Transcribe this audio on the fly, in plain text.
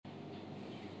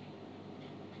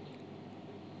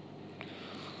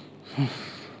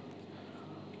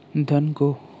धन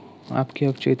को आपके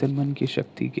अवचेतन मन की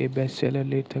शक्ति के बेस्टसेलर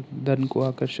लेखक धन को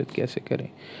आकर्षित कैसे करें।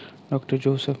 Doctor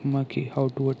Joseph मकी, how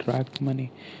to attract money.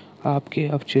 आपके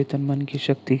अवचेतन मन की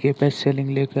शक्ति के बेस्ट सेलिंग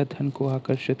लेखक धन को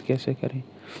आकर्षित कैसे करें।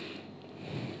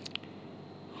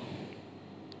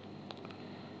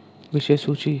 विषय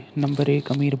सूची। नंबर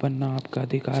 1, अमीर बनना आपका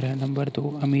अधिकार है। नंबर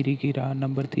 2, अमीरी की राह।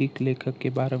 नंबर 3, लेखक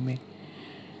के बारे में।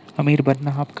 अमीर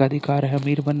बनना आपका अधिकार है।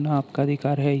 अमीर बनना आपका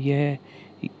अधिकार है।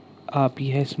 आप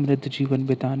यह समृद्ध जीवन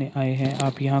बिताने आए हैं।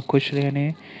 आप यहाँ खुश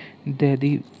रहने,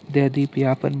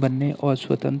 दैदीप्यापन बनने और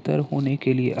स्वतंत्र होने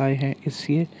के लिए आए हैं।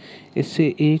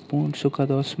 इससे एक पूर्ण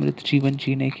सुखद और समृद्ध जीवन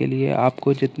जीने के लिए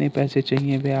आपको जितने पैसे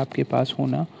चाहिए वह आपके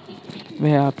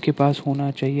पास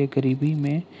होना चाहिए। गरीबी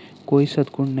में कोई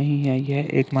सद्गुण नहीं है। यह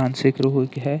एक मानसिक रोग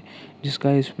है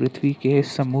जिसका इस पृथ्वी के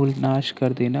समूल नाश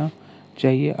कर देना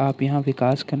चाहिए। आप यहाँ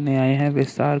विकास करने आए हैं,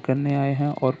 विस्तार करने आए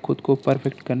हैं और खुद को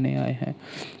परफेक्ट करने आए हैं।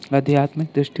 आध्यात्मिक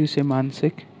दृष्टि से,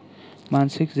 मानसिक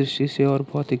दृष्टि से और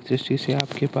भौतिक दृष्टि से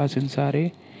आपके पास इन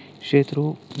सारे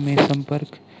क्षेत्रों में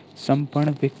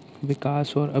संपूर्ण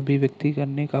विकास और अभिव्यक्ति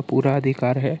करने का पूरा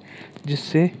अधिकार है,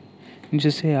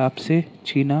 जिसे आपसे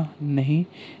छीना नहीं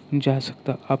जा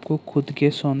सकता। आपको खुद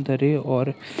के सौंदर्य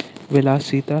और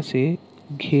विलासिता से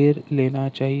घेर लेना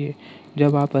चाहिए।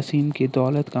 जब आप असीम की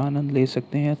दौलत का आनंद ले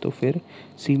सकते हैं तो फिर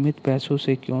सीमित पैसों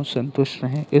से क्यों संतुष्ट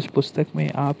रहें। इस पुस्तक में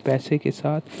आप पैसे के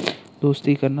साथ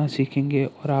दोस्ती करना सीखेंगे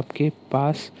और आपके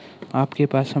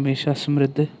पास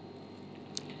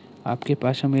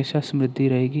हमेशा समृद्धि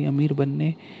रहेगी। अमीर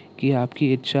बनने की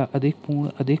आपकी इच्छा, अधिक पूर्ण,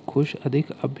 अधिक खुश,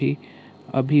 अधिक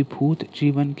अभिभूत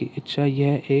जीवन की इच्छा,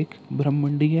 यह एक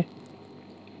ब्रह्मांडीय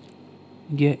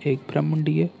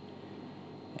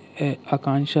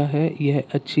आकांक्षा है। यह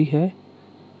अच्छी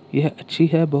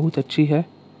है, बहुत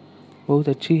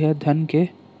अच्छी है।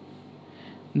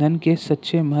 धन के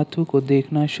सच्चे महत्व को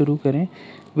देखना शुरू करें।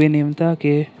 विनियमता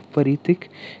के प्रतीक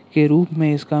के रूप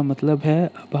में इसका मतलब है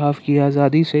अभाव की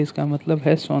आज़ादी से इसका मतलब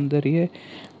है सौंदर्य,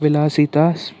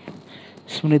 विलासिता,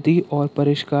 स्मृति और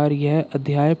परिष्कार। यह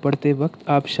अध्याय पढ़ते वक्त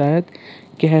आप शायद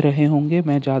कह रहे होंगे,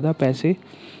 मैं ज़्यादा पैसे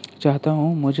चाहता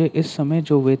हूँ। मुझे इस समय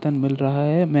जो वेतन मिल रहा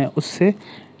है मैं उससे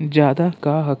ज़्यादा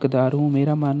का हकदार हूँ।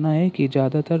 मेरा मानना है कि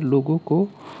ज़्यादातर लोगों को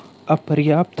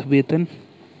अपर्याप्त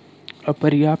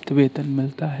वेतन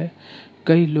मिलता है।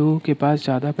 कई लोगों के पास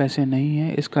ज़्यादा पैसे नहीं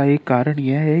हैं। इसका एक कारण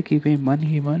यह है कि वे मन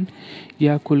ही मन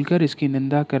या खुलकर इसकी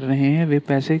निंदा कर रहे हैं। वे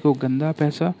पैसे को गंदा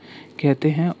पैसा कहते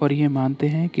हैं और ये मानते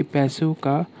हैं कि पैसों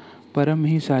का परम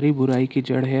ही सारी बुराई की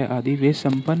जड़ है आदि। वे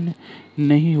संपन्न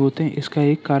नहीं होते। इसका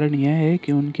एक कारण यह है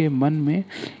कि उनके मन में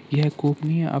यह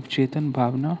गोपनीय अवचेतन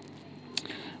भावना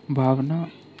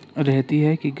रहती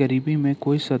है कि गरीबी में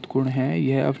कोई सद्गुण है।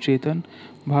 यह अवचेतन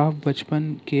भाव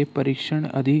बचपन के परीक्षण,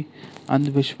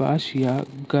 अंधविश्वास या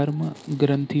गर्म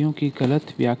ग्रंथियों की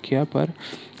गलत व्याख्या पर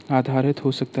आधारित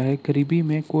हो सकता है। गरीबी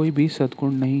में कोई भी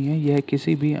सद्गुण नहीं है। यह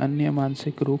किसी भी अन्य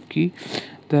मानसिक रोग की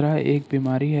तरह एक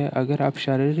बीमारी है। अगर आप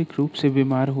शारीरिक रूप से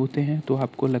बीमार होते हैं तो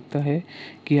आपको लगता है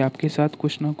कि आपके साथ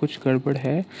कुछ न कुछ गड़बड़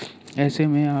है। ऐसे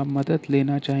में आप मदद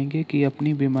लेना चाहेंगे कि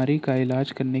अपनी बीमारी का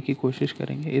इलाज करने की कोशिश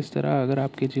करेंगे। इस तरह अगर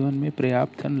आपके जीवन में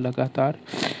पर्याप्त धन लगातार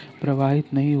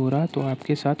प्रवाहित नहीं हो रहा तो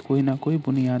आपके साथ कोई ना कोई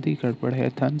बुनियादी गड़बड़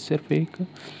है। धन सिर्फ एक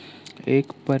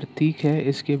प्रतीक है।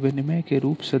 इसके विनिमय के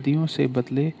रूप सदियों से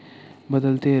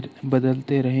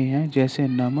बदलते रहे हैं, जैसे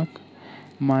नमक,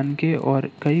 मानके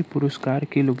और कई पुरस्कार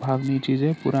की लुभावनी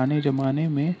चीज़ें। पुराने ज़माने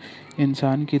में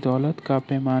इंसान की दौलत का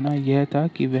पैमाना यह था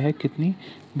कि वह कितनी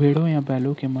भेड़ों या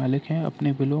बैलों के मालिक हैं।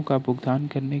 अपने बिलों का भुगतान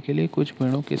करने के लिए कुछ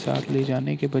भेड़ों के साथ ले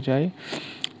जाने के बजाय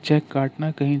चेक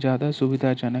काटना कहीं ज़्यादा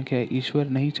सुविधाजनक है। ईश्वर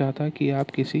नहीं चाहता कि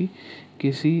आप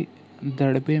किसी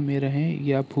दड़बे में रहें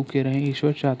या भूखे रहें।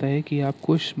 ईश्वर चाहता है कि आप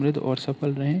खुश, समृद्ध और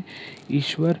सफल रहें।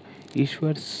 ईश्वर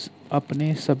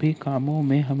अपने सभी कामों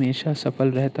में हमेशा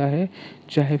सफल रहता है,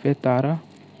 चाहे वह तारा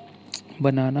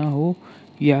बनाना हो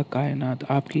या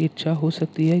कायनात। आपकी इच्छा हो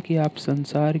सकती है कि आप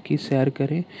संसार की सैर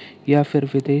करें या फिर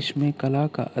विदेश में कला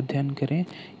का अध्ययन करें,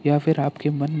 या फिर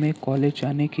आपके मन में कॉलेज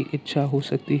जाने की इच्छा हो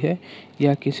सकती है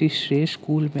या किसी श्रेष्ठ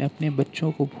स्कूल में अपने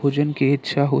बच्चों को भोजन की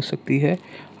इच्छा हो सकती है।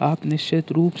 आप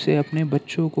निश्चित रूप से अपने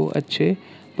बच्चों को अच्छे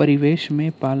परिवेश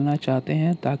में पालना चाहते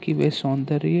हैं ताकि वे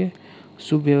सौंदर्य,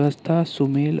 सुव्यवस्था,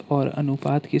 सुमेल और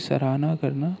अनुपात की सराहना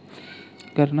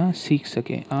करना सीख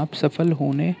सकें। आप सफल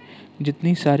होने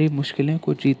जितनी सारी मुश्किलें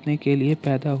को जीतने के लिए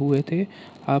पैदा हुए थे।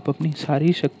 आप अपनी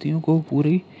सारी शक्तियों को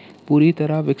पूरी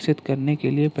तरह विकसित करने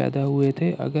के लिए पैदा हुए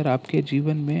थे। अगर आपके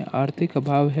जीवन में आर्थिक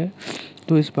अभाव है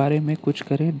तो इस बारे में कुछ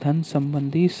करें। धन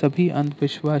संबंधी सभी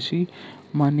अंधविश्वासी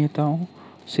मान्यताओं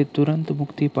से तुरंत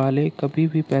मुक्ति पा ले। कभी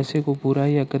भी पैसे को बुरा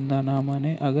या गंदा ना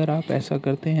माने। अगर आप ऐसा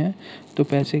करते हैं तो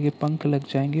पैसे के पंख लग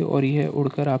जाएंगे और यह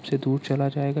उड़कर आपसे दूर चला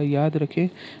जाएगा। याद रखें,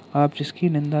 आप जिसकी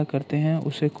निंदा करते हैं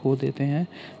उसे खो देते हैं।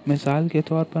 मिसाल के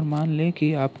तौर पर मान लें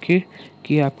कि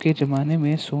आपके ज़माने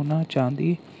में सोना,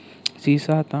 चांदी,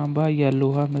 शीशा, तांबा या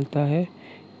लोहा मिलता है।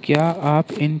 क्या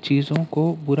आप इन चीज़ों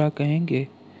को बुरा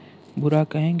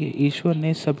कहेंगे? ईश्वर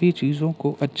ने सभी चीज़ों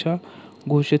को अच्छा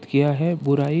घोषित किया है।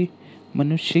 बुराई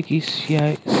मनुष्य की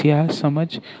स्याह समझ,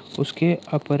 उसके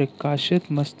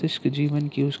अप्रकाशित मस्तिष्क, जीवन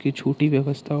की उसकी झूठी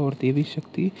व्यवस्था और देवी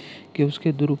शक्ति के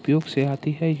उसके दुरुपयोग से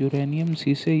आती है। यूरेनियम,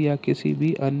 शीशे या किसी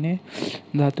भी अन्य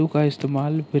धातु का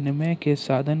इस्तेमाल विनिमय के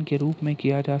साधन के रूप में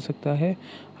किया जा सकता है।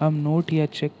 हम नोट या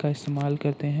चेक का इस्तेमाल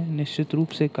करते हैं। निश्चित रूप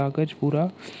से कागज बुरा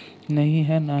नहीं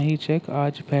है, ना ही चेक।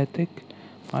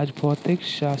 आज भौतिक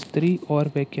शास्त्री और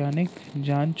वैज्ञानिक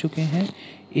जान चुके हैं,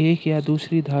 एक या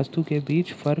दूसरी धातु के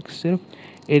बीच फ़र्क सिर्फ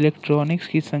इलेक्ट्रॉनिक्स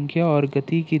की संख्या और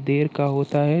गति की देर का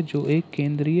होता है, जो एक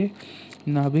केंद्रीय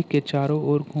नाभिक के चारों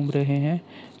ओर घूम रहे हैं।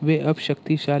 वे अब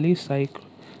शक्तिशाली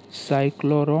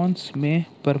साइक्लोरॉन्स में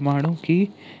परमाणु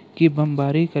की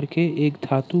बमबारी करके एक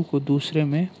धातु को दूसरी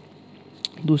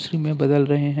में बदल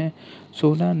रहे हैं।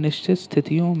 सोना निश्चित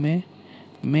स्थितियों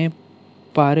में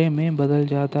पारे में बदल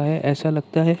जाता है। ऐसा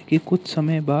लगता है कि कुछ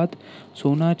समय बाद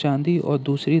सोना, चांदी और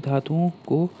दूसरी धातुओं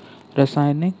को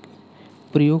रासायनिक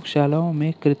प्रयोगशालाओं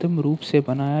में कृत्रिम रूप से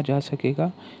बनाया जा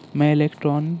सकेगा। मैं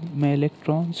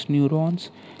इलेक्ट्रॉन्स, न्यूरॉन्स,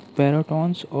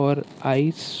 प्रोटॉन्स और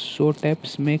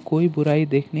आइसोटोप्स में कोई बुराई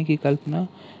देखने की कल्पना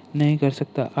नहीं कर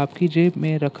सकता। आपकी जेब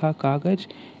में रखा कागज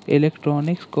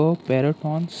इलेक्ट्रॉनिक्स को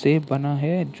प्रोटॉन्स से बना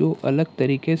है, जो अलग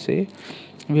तरीके से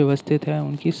व्यवस्थित है।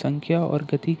 उनकी संख्या और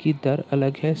गति की दर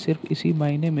अलग है। सिर्फ इसी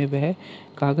मायने में वह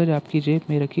कागज आपकी जेब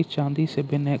में रखी चांदी से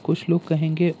भिन्न है। कुछ लोग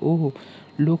कहेंगे, ओह,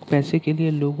 लोग पैसे के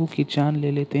लिए लोगों की जान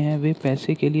ले लेते हैं, वे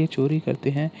पैसे के लिए चोरी करते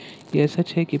हैं। यह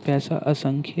सच है कि पैसा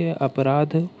असंख्य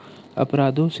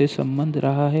अपराधों से संबंध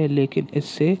रहा है, लेकिन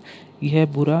इससे यह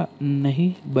बुरा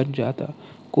नहीं बन जाता।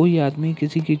 कोई आदमी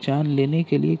किसी की जान लेने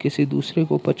के लिए किसी दूसरे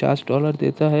को $50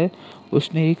 देता है,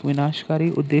 उसने एक विनाशकारी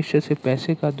उद्देश्य से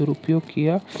पैसे का दुरुपयोग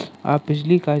किया। आप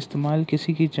बिजली का इस्तेमाल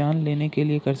किसी की जान लेने के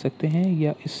लिए कर सकते हैं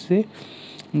या इससे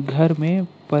घर में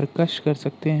परकश कर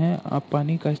सकते हैं। आप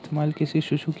पानी का इस्तेमाल किसी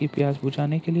शिशु की प्यास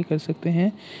बुझाने के लिए कर सकते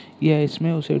हैं या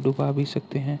इसमें उसे डुबा भी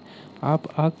सकते हैं। आप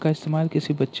आग का इस्तेमाल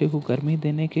किसी बच्चे को गर्मी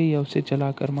देने के या उसे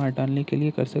जलाकर मार डालने के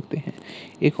लिए कर सकते हैं।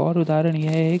 एक और उदाहरण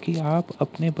यह है कि आप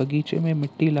अपने बगीचे में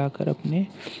मिट्टी लाकर अपने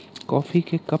कॉफ़ी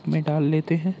के कप में डाल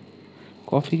लेते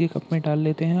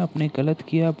हैं। आपने गलत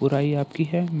किया, बुराई आपकी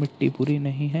है, मिट्टी बुरी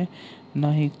नहीं है,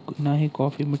 ना ही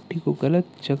कॉफ़ी। मिट्टी को गलत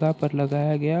जगह पर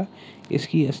लगाया गया,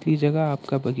 इसकी असली जगह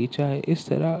आपका बगीचा है। इस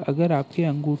तरह अगर आपके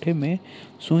अंगूठे में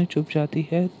सुई चुभ जाती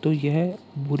है तो यह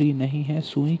बुरी नहीं है।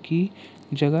 सुई की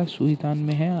जगह सुईदान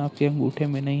में है, आपके अंगूठे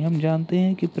में नहीं। हम जानते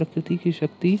हैं कि प्रकृति की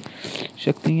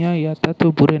शक्तियाँ या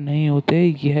तत्व बुरे नहीं होते।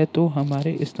 यह तो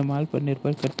हमारे इस्तेमाल पर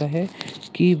निर्भर करता है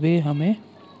कि वे हमें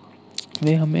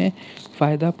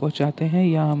फ़ायदा पहुंचाते हैं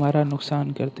या हमारा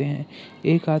नुकसान करते हैं।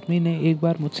 एक आदमी ने एक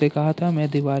बार मुझसे कहा था, मैं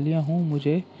दिवालिया हूँ,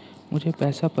 मुझे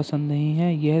पैसा पसंद नहीं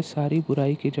है, यह सारी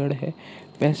बुराई की जड़ है।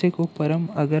 पैसे को परम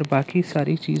अगर बाकी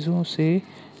सारी चीज़ों से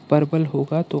परबल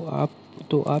होगा तो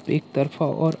आप एक तरफा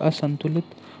और असंतुलित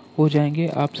हो जाएंगे।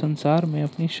 आप संसार में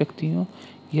अपनी शक्तियों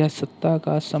या सत्ता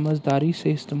का समझदारी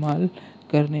से इस्तेमाल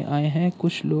करने आए हैं।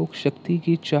 कुछ लोग शक्ति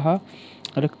की चाह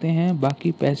रखते हैं,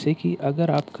 बाकी पैसे की।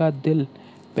 अगर आपका दिल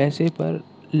पैसे पर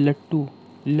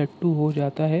लट्टू हो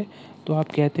जाता है तो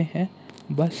आप कहते हैं,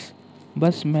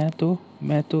 बस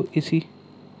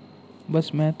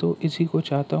मैं तो इसी को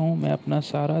चाहता हूँ। मैं अपना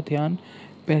सारा ध्यान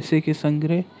पैसे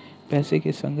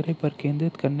के संग्रह पर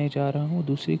केंद्रित करने जा रहा हूँ।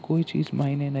 दूसरी कोई चीज़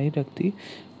मायने नहीं रखती।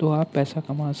 तो आप पैसा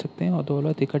कमा सकते हैं और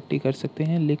दौलत इकट्ठी कर सकते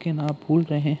हैं, लेकिन आप भूल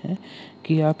रहे हैं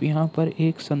कि आप यहाँ पर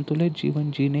एक संतुलित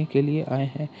जीवन जीने के लिए आए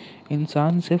हैं।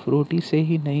 इंसान सिर्फ रोटी से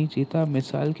ही नहीं जीता।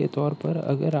 मिसाल के तौर पर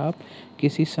अगर आप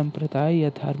किसी संप्रदाय या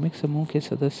धार्मिक समूह के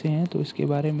सदस्य हैं तो इसके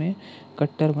बारे में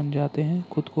कट्टर बन जाते हैं,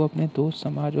 खुद को अपने दोस्त,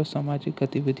 समाज और सामाजिक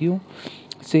गतिविधियों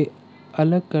से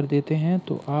अलग कर देते हैं,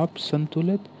 तो आप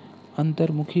संतुलित,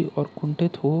 अंतर्मुखी और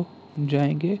कुंठित हो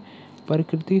जाएंगे।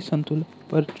 प्रकृति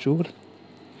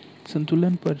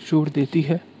संतुलन पर जोर देती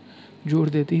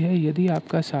है। यदि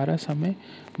आपका सारा समय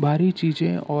भारी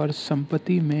चीज़ें और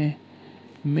संपत्ति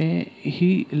में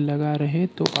ही लगा रहे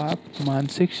तो आप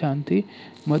मानसिक शांति,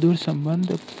 मधुर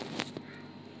संबंध,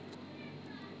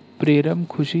 प्रेम,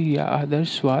 खुशी या आदर्श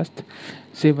स्वास्थ्य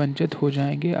से वंचित हो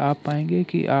जाएंगे। आप पाएंगे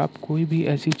कि आप कोई भी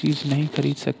ऐसी चीज़ नहीं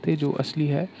खरीद सकते जो असली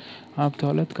है। आप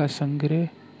दौलत का संग्रह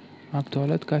आप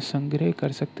दौलत का संग्रह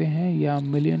कर सकते हैं या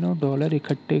मिलियनों डॉलर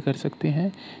इकट्ठे कर सकते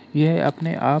हैं। यह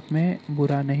अपने आप में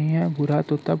बुरा नहीं है। बुरा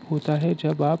तो तब होता है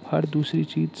जब आप हर दूसरी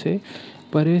चीज़ से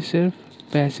परे सिर्फ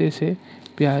पैसे से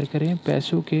प्यार करें।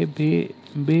 पैसों के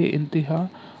बेइंतहा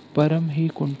परम ही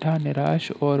कुंठा,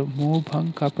 निराश और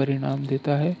मोहभंग का परिणाम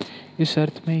देता है। इस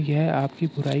अर्थ में यह आपकी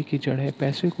बुराई की जड़ है।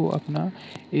 पैसे को अपना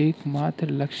एकमात्र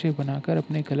लक्ष्य बनाकर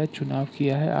अपने गलत चुनाव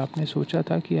किया है। आपने सोचा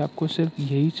था कि आपको सिर्फ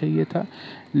यही चाहिए था,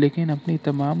 लेकिन अपनी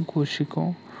तमाम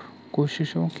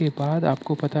कोशिशों के बाद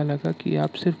आपको पता लगा कि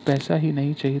आप सिर्फ पैसा ही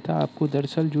नहीं चाहिए था। आपको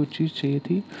दरअसल जो चीज़ चाहिए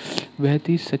थी वह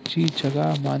थी सच्ची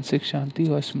जगह, मानसिक शांति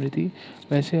और स्मृति।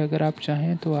 वैसे अगर आप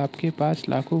चाहें तो आपके पास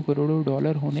लाखों करोड़ों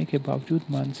डॉलर होने के बावजूद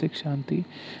मानसिक शांति,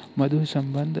 मधुर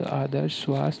संबंध, आदर्श,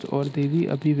 स्वास्थ्य और दैवी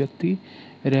अभिव्यक्ति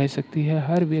रह सकती है।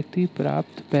 हर व्यक्ति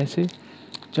प्राप्त पैसे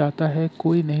चाहता है,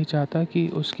 कोई नहीं चाहता कि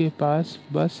उसके पास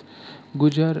बस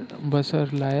गुजर बसर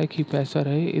लायक ही पैसा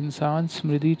रहे। इंसान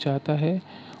समृद्धि चाहता है,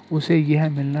 उसे यह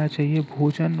मिलना चाहिए: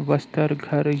 भोजन, वस्त्र,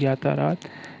 घर, यातायात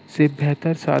से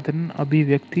बेहतर साधन,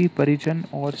 अभिव्यक्ति, परिजन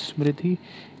और समृद्धि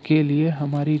के लिए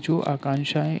हमारी जो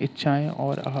आकांक्षाएं, इच्छाएं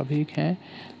और आवेग हैं,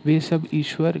 वे सब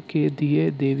ईश्वर के दिए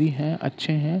देवी हैं,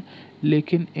 अच्छे हैं।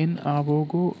 लेकिन इन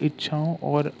आवेगों, इच्छाओं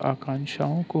और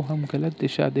आकांक्षाओं को हम गलत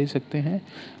दिशा दे सकते हैं,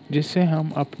 जिससे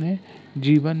हम अपने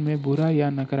जीवन में बुरा या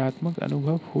नकारात्मक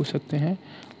अनुभव हो सकते हैं।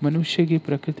 मनुष्य की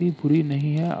प्रकृति बुरी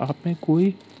नहीं है, आप में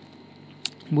कोई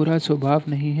बुरा स्वभाव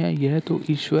नहीं है, यह तो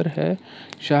ईश्वर है,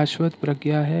 शाश्वत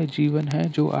प्रज्ञा है, जीवन है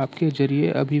जो आपके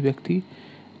जरिए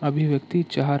अभिव्यक्ति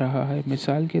चाह रहा है।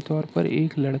 मिसाल के तौर पर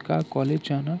एक लड़का कॉलेज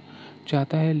जाना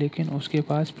चाहता है, लेकिन उसके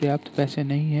पास पर्याप्त पैसे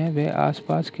नहीं है। वह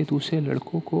आसपास के दूसरे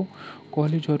लड़कों को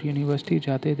कॉलेज और यूनिवर्सिटी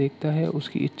जाते देखता है,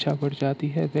 उसकी इच्छा बढ़ जाती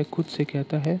है। वह खुद से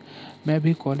कहता है, मैं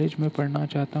भी कॉलेज में पढ़ना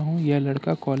चाहता हूँ। यह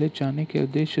लड़का कॉलेज जाने के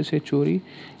उद्देश्य से चोरी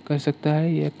कर सकता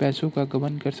है, यह पैसों का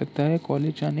गबन कर सकता है।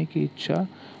 कॉलेज जाने की इच्छा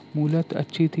मूलतः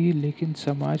अच्छी थी, लेकिन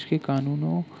समाज के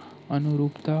कानूनों,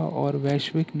 अनुरूपता और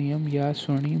वैश्विक नियम या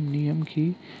स्वर्णिम नियम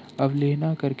की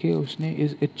अवहेलना करके उसने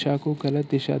इस इच्छा को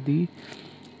गलत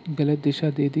दिशा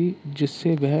दे दी,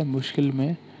 जिससे वह मुश्किल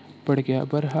में पड़ गया।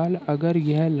 बहरहाल, अगर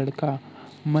यह लड़का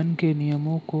मन के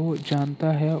नियमों को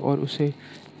जानता है और उसे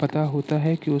पता होता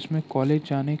है कि उसमें कॉलेज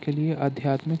जाने के लिए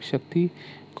आध्यात्मिक शक्ति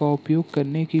का उपयोग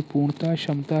करने की पूर्णतः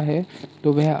क्षमता है,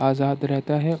 तो वह आज़ाद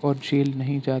रहता है और जेल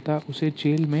नहीं जाता। उसे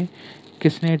जेल में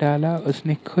किसने डाला?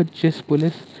 उसने खुद। जिस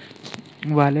पुलिस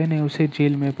वाले ने उसे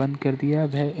जेल में बंद कर दिया,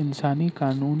 वह इंसानी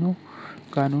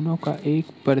कानूनों का एक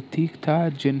प्रतीक था,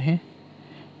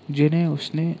 जिन्हें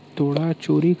उसने तोड़ा।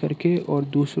 चोरी करके और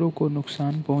दूसरों को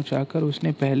नुकसान पहुंचाकर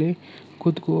उसने पहले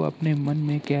खुद को अपने मन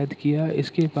में कैद किया।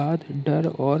 इसके बाद डर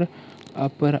और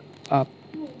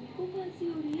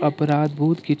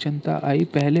अपराधबोध की चिंता आई।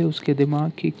 पहले उसके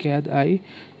दिमाग की कैद आई,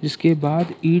 जिसके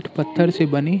बाद ईंट पत्थर से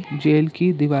बनी जेल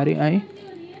की दीवारें आई।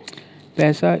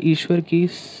 पैसा ईश्वर की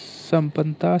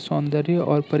संपन्नता, सौंदर्य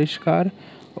और परिष्कार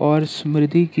और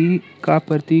समृद्धि का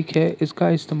प्रतीक है। इसका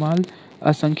इस्तेमाल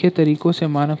असंख्य तरीकों से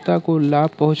मानवता को लाभ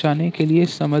पहुंचाने के लिए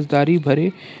समझदारी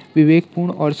भरे,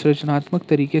 विवेकपूर्ण और सृजनात्मक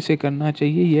तरीके से करना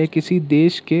चाहिए। यह किसी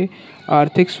देश के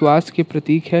आर्थिक स्वास्थ्य के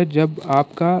प्रतीक है। जब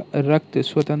आपका रक्त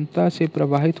स्वतंत्रता से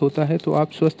प्रवाहित होता है तो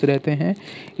आप स्वस्थ रहते हैं।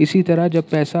 इसी तरह जब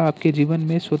पैसा आपके जीवन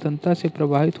में स्वतंत्रता से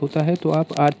प्रवाहित होता है तो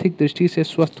आप आर्थिक दृष्टि से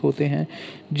स्वस्थ होते हैं।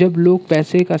 जब लोग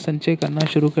पैसे का संचय करना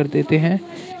शुरू कर देते हैं,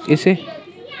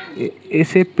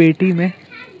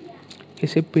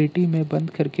 इसे पेटी में बंद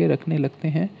करके रखने लगते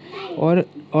हैं और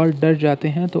डर जाते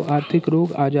हैं, तो आर्थिक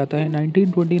रोग आ जाता है।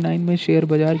 1929 में शेयर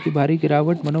बाजार की भारी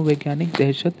गिरावट मनोवैज्ञानिक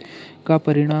दहशत का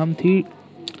परिणाम थी।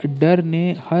 डर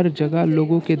ने हर जगह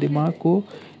लोगों के दिमाग को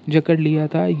जकड़ लिया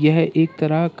था। यह एक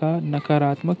तरह का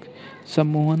नकारात्मक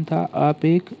सम्मोहन था। आप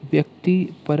एक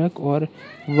व्यक्तिपरक और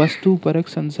वस्तुपरक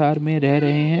संसार में रह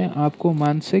रहे हैं। आपको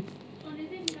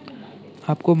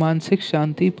मानसिक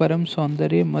शांति, परम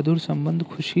सौंदर्य, मधुर संबंध,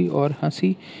 खुशी और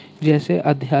हंसी जैसे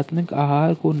आध्यात्मिक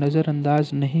आहार को नज़रअंदाज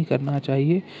नहीं करना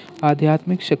चाहिए।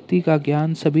 आध्यात्मिक शक्ति का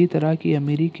ज्ञान सभी तरह की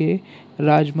अमीरी के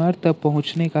राजमार्ग तक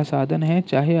पहुंचने का साधन है।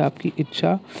 चाहे आपकी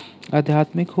इच्छा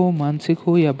आध्यात्मिक हो, मानसिक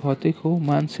हो या भौतिक हो।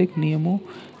 मानसिक नियमों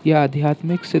या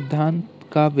आध्यात्मिक सिद्धांत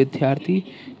का विद्यार्थी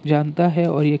जानता है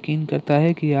और यकीन करता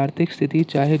है कि आर्थिक स्थिति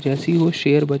चाहे जैसी हो,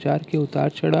 शेयर बाजार के उतार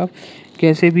चढ़ाव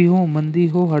कैसे भी हो, मंदी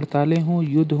हो, हड़तालें हो,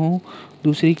 युद्ध हो,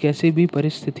 दूसरी कैसे भी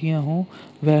परिस्थितियां हो,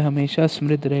 वह हमेशा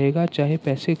समृद्ध रहेगा, चाहे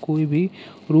पैसे कोई भी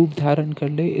रूप धारण कर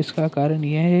ले। इसका कारण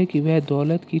यह है कि वह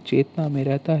दौलत की चेतना में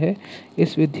रहता है।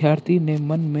 इस विद्यार्थी ने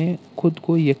मन में खुद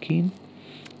को यकीन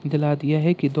दिला दिया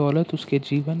है कि दौलत उसके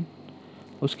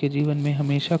जीवन में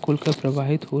हमेशा खुलकर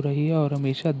प्रवाहित हो रही है और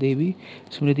हमेशा देवी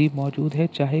समृद्धि मौजूद है।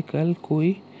 चाहे कल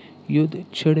कोई युद्ध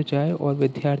छिड़ जाए और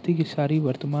विद्यार्थी की सारी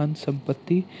वर्तमान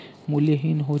संपत्ति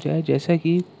मूल्यहीन हो जाए, जैसा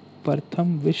कि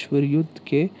प्रथम विश्व युद्ध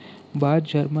के बाद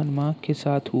जर्मन मार्क के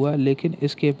साथ हुआ। लेकिन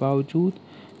इसके बावजूद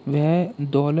वह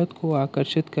दौलत को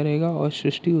आकर्षित करेगा और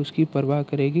सृष्टि उसकी परवाह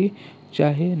करेगी,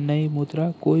 चाहे नई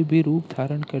मुद्रा कोई भी रूप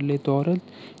धारण कर ले। दौलत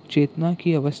चेतना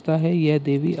की अवस्था है। यह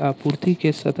देवी आपूर्ति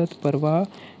के सतत प्रवाह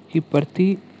की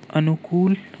प्रति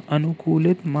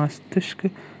अनुकूलित मस्तिष्क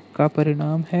का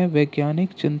परिणाम है।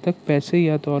 वैज्ञानिक चिंतक पैसे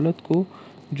या दौलत को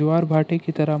ज्वार भाटे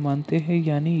की तरह मानते हैं,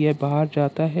 यानी यह बाहर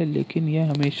जाता है लेकिन यह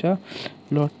हमेशा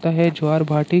लौटता है। ज्वार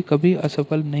भाटे कभी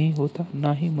असफल नहीं होता,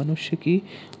 ना ही मनुष्य की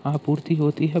आपूर्ति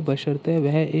होती है, बशर्ते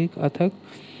वह एक अथक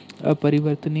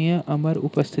अपरिवर्तनीय अमर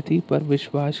उपस्थिति पर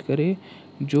विश्वास करे,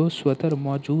 जो स्वतः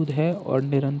मौजूद है और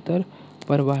निरंतर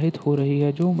प्रवाहित हो रही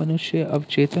है। जो मनुष्य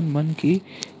अवचेतन मन की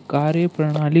कार्य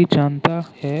प्रणाली जानता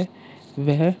है,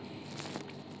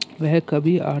 वह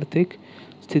कभी आर्थिक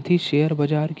स्थिति, शेयर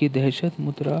बाजार की दहशत,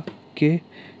 मुद्रा के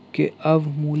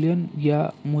अवमूल्यन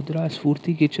या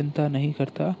मुद्रास्फीति की चिंता नहीं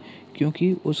करता,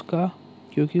 क्योंकि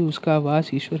उसका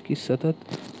आवास ईश्वर की सतत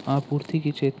आपूर्ति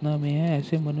की चेतना में है।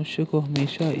 ऐसे मनुष्य को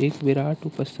हमेशा एक विराट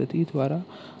उपस्थिति द्वारा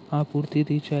आपूर्ति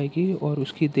दी जाएगी और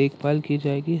उसकी देखभाल की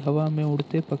जाएगी। हवा में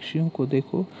उड़ते पक्षियों को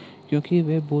देखो, क्योंकि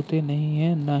वे बोते नहीं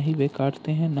हैं, ना ही वे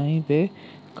काटते हैं, ना ही वे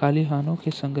खलिहानों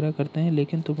के संग्रह करते हैं,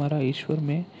 लेकिन तुम्हारा ईश्वर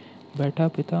में बैठा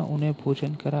पिता उन्हें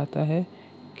भोजन कराता है।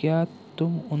 क्या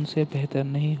तुम उनसे बेहतर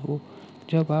नहीं हो?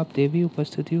 जब आप देवी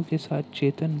उपस्थितियों के साथ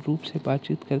चेतन रूप से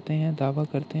बातचीत करते हैं, दावा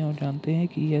करते हैं और जानते हैं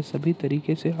कि यह सभी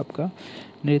तरीके से आपका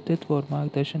नेतृत्व और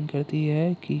मार्गदर्शन करती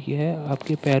है, कि यह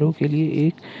आपके पैरों के लिए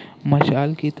एक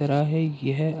मशाल की तरह है,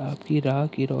 यह आपकी राह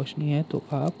की रोशनी है, तो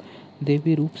आप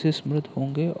देवी रूप से समृद्ध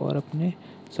होंगे और अपने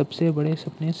सबसे बड़े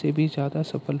सपने से भी ज़्यादा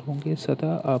सफल होंगे।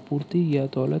 सदा आपूर्ति या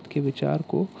दौलत के विचार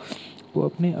को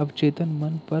अपने अवचेतन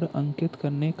मन पर अंकित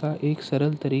करने का एक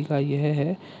सरल तरीका यह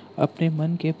है, अपने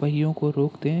मन के पहियों को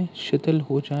रोक दें, शिथिल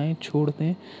हो जाएं, छोड़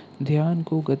दें, ध्यान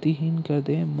को गतिहीन कर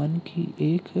दें, मन की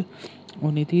एक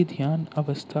उन्नति ध्यान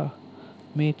अवस्था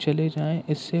में चले जाएं।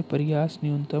 इससे प्रयास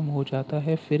न्यूनतम हो जाता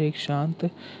है। फिर एक शांत,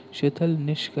 शिथिल,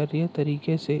 निष्क्रिय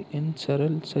तरीके से इन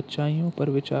सरल सच्चाइयों पर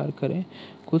विचार करें।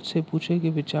 खुद से पूछें कि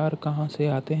विचार कहाँ से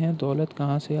आते हैं, दौलत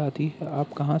कहाँ से आती है,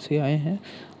 आप कहाँ से आए हैं,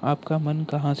 आपका मन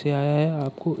कहाँ से आया है,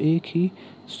 आपको एक ही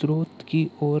स्रोत की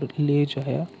ओर ले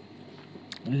जाया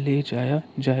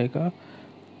जाएगा।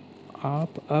 आप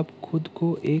अब खुद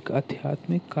को एक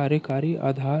आध्यात्मिक कार्यकारी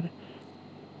आधार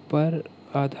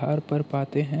पर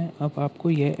पाते हैं। अब आपको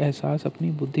यह एहसास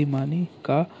अपनी बुद्धिमानी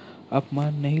का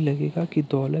अपमान नहीं लगेगा कि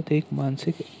दौलत एक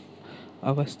मानसिक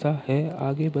अवस्था है।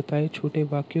 आगे बताए छोटे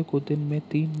वाक्यों को दिन में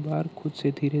 3 बार खुद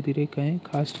से धीरे धीरे कहें,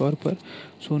 खास तौर पर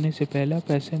सोने से पहले।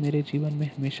 पैसे मेरे जीवन में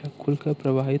हमेशा खुलकर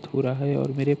प्रवाहित हो रहा है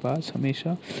और मेरे पास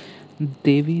हमेशा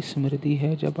देवी समृद्धि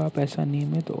है। जब आप ऐसा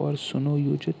नियमित और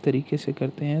सुनियोजित तरीके से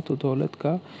करते हैं, तो दौलत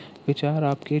का विचार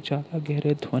आपके ज़्यादा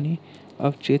गहरे ध्वनि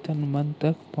अवचेतन मन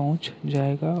तक पहुंच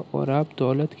जाएगा और आप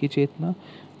दौलत की चेतना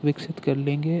विकसित कर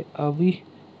लेंगे।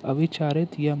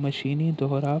 अविचारित या मशीनी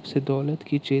दोहराव से दौलत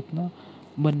की चेतना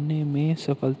बनने में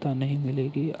सफलता नहीं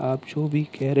मिलेगी। आप जो भी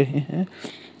कह रहे हैं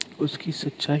उसकी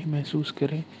सच्चाई महसूस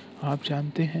करें। आप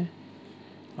जानते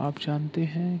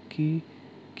हैं कि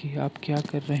आप क्या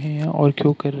कर रहे हैं और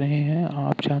क्यों कर रहे हैं।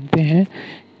 आप जानते हैं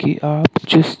कि आप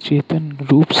जिस चेतन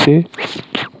रूप से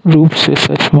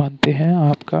सच मानते हैं,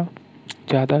 आपका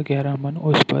ज़्यादा गहरा मन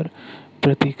उस पर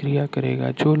प्रतिक्रिया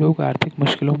करेगा। जो लोग आर्थिक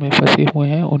मुश्किलों में फंसे हुए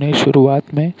हैं, उन्हें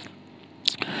शुरुआत में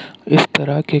इस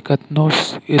तरह के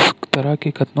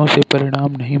कथनों से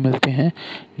परिणाम नहीं मिलते हैं,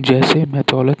 जैसे मैं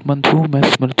दौलतमंद हूँ, मैं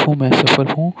समृद्ध हूँ, मैं सफल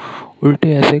हूँ।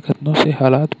 उल्टे ऐसे कथनों से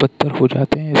हालात बदतर हो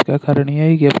जाते हैं। इसका कारण यह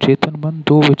है कि अवचेतन मन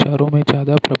 2 विचारों में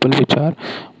ज़्यादा प्रबल विचार,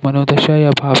 मनोदशा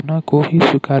या भावना को ही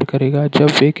स्वीकार करेगा। जब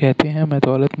वे कहते हैं मैं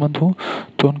दौलतमंद हूँ,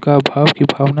 तो उनका अभाव की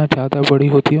भावना ज़्यादा बड़ी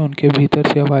होती है। उनके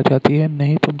भीतर से आवाज़ आती है,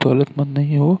 नहीं, तुम दौलतमंद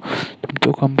नहीं हो, तुम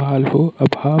तो कंगाल हो।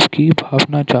 अभाव की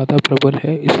भावना ज़्यादा प्रबल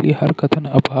है, इसलिए हर कथन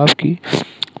अभाव की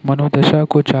मनोदशा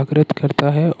को जागृत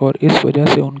करता है और इस वजह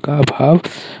से उनका अभाव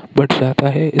बढ़ जाता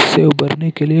है। इससे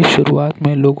उबरने के लिए शुरुआत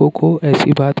में लोगों को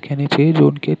ऐसी बात कहनी चाहिए जो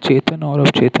उनके चेतन और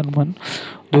अवचेतन मन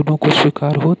दोनों को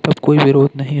स्वीकार हो, तब कोई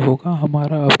विरोध नहीं होगा।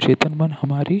 हमारा अवचेतन मन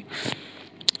हमारी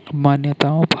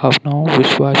मान्यताओं, भावनाओं,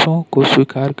 विश्वासों को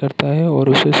स्वीकार करता है और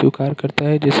उसे स्वीकार करता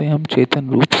है जिसे हम चेतन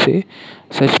रूप से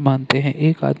सच मानते हैं।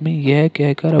 एक आदमी यह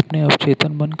कहकर अपने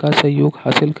अवचेतन मन का सहयोग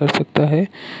हासिल कर सकता है,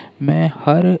 मैं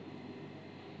हर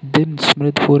दिन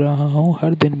समृद्ध हो रहा हूँ,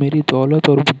 हर दिन मेरी दौलत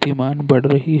और बुद्धिमान बढ़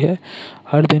रही है,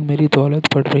 हर दिन मेरी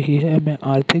दौलत बढ़ रही है, मैं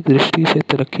आर्थिक दृष्टि से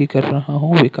तरक्की कर रहा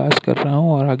हूँ, विकास कर रहा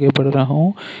हूँ और आगे बढ़ रहा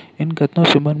हूँ। इन कथनों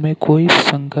से मन में कोई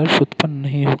संघर्ष उत्पन्न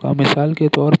नहीं होगा। मिसाल के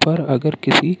तौर पर अगर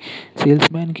किसी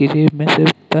सेल्समैन की जेब में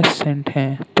सिर्फ 10 सेंट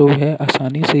हैं तो वह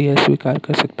आसानी से यह स्वीकार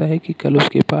कर सकता है कि कल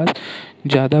उसके पास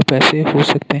ज़्यादा पैसे हो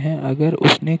सकते हैं। अगर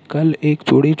उसने कल एक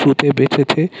जोड़ी जूते बेचे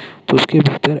थे तो उसके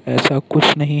भीतर ऐसा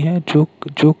कुछ नहीं है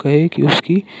जो कहे कि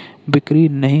उसकी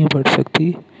बिक्री नहीं बढ़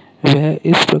सकती। वह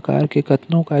इस प्रकार के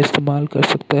कथनों का इस्तेमाल कर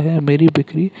सकता है, मेरी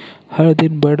बिक्री हर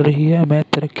दिन बढ़ रही है, मैं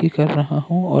तरक्की कर रहा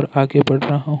हूँ और आगे बढ़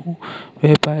रहा हूँ।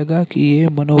 वह पाएगा कि ये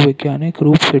मनोवैज्ञानिक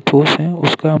रूप से ठोस हैं।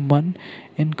 उसका मन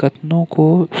इन कथनों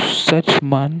को सच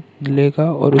मान लेगा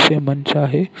और उसे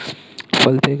मनचाहे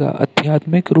फल देगा।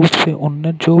 आध्यात्मिक रूप से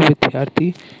उन्नत जो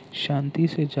विद्यार्थी शांति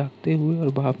से जागते हुए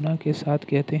और भावना के साथ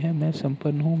कहते हैं, मैं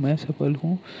संपन्न हूँ, मैं सफल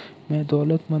हूँ, मैं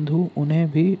दौलतमंद हूँ,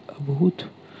 उन्हें भी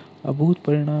अभूत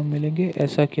परिणाम मिलेंगे।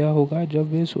 ऐसा क्या होगा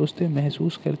जब वे सोचते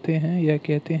महसूस करते हैं या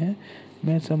कहते हैं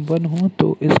मैं संपन्न हूँ,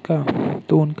 तो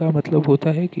उनका मतलब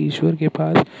होता है कि ईश्वर के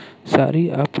पास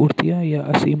सारी आपूर्तियाँ या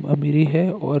असीम अमीरी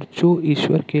है, और जो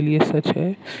ईश्वर के लिए सच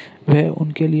है वह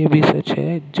उनके लिए भी सच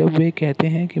है। जब वे कहते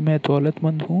हैं कि मैं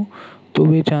दौलतमंद हूँ तो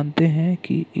वे जानते हैं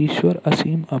कि ईश्वर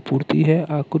असीम आपूर्ति है,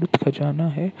 अकुंठित खजाना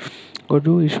है, और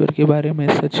जो ईश्वर के बारे में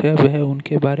सच है वह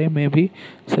उनके बारे में भी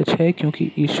सच है,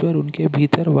 क्योंकि ईश्वर उनके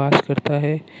भीतर वास करता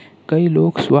है। कई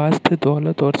लोग स्वास्थ्य,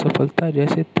 दौलत और सफलता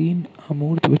जैसे 3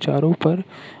 अमूर्त विचारों पर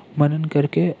मनन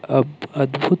करके अब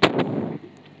अद्भुत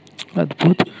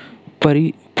अद्भुत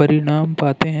परिणाम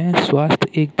पाते हैं।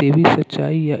 स्वास्थ्य एक दैवी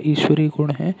सच्चाई या ईश्वरी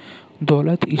गुण है।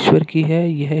 दौलत ईश्वर की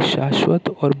है, यह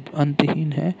शाश्वत और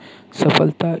अंतहीन है।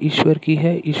 सफलता ईश्वर की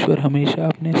है, ईश्वर हमेशा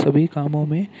अपने सभी कामों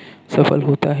में सफल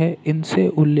होता है। इनसे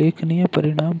उल्लेखनीय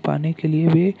परिणाम पाने के लिए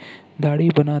वे दाढ़ी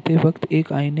बनाते वक्त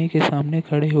एक आईने के सामने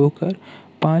खड़े होकर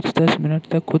 5-10 मिनट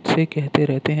तक खुद से कहते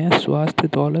रहते हैं, स्वास्थ्य,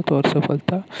 दौलत और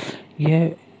सफलता।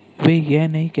 वे यह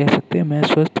नहीं कह सकते मैं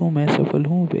स्वस्थ हूँ, मैं सफल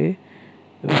हूँ।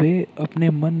 वे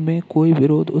अपने मन में कोई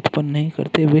विरोध उत्पन्न नहीं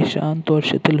करते, वे शांत और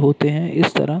शिथिल होते हैं।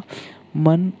 इस तरह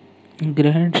मन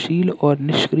ग्रहणशील और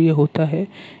निष्क्रिय होता है।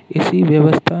 इसी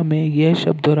व्यवस्था में यह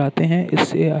शब्द दोहराते हैं,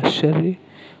 इससे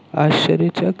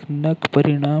आश्चर्यजनक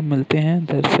परिणाम मिलते हैं।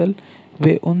 दरअसल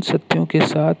वे उन सत्यों के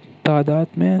साथ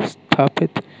तादात्म्य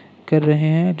स्थापित कर रहे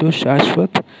हैं जो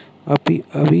शाश्वत,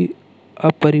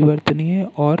 अपरिवर्तनीय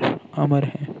और अमर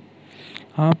हैं।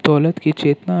 आप दौलत की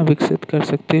चेतना विकसित कर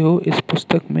सकते हो। इस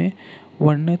पुस्तक में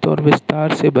वर्णित और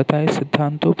विस्तार से बताए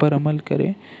सिद्धांतों पर अमल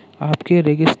करें। आपके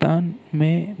रेगिस्तान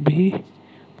में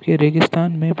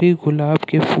भी गुलाब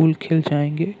के फूल खिल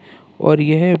जाएंगे और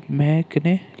यह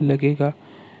महकने लगेगा।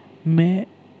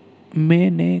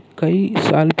 मैंने कई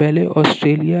साल पहले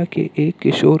ऑस्ट्रेलिया के एक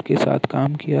किशोर के साथ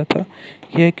काम किया था।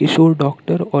 यह किशोर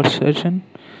डॉक्टर और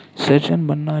सर्जन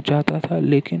बनना चाहता था,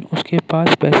 लेकिन उसके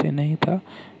पास पैसे नहीं था,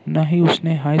 न ही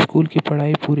उसने हाई स्कूल की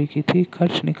पढ़ाई पूरी की थी।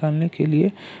 खर्च निकालने के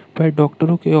लिए वह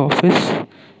डॉक्टरों के ऑफिस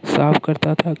साफ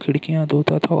करता था, खिड़कियां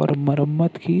धोता था और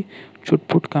मरम्मत की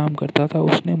छुटपुट काम करता था।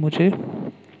 उसने मुझे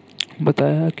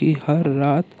बताया कि हर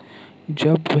रात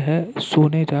जब वह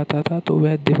सोने जाता था तो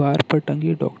वह दीवार पर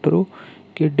टंगी डॉक्टरों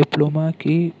के डिप्लोमा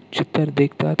की चित्र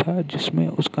देखता था, जिसमें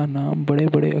उसका नाम बड़े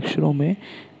बड़े अक्षरों में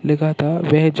लिखा था।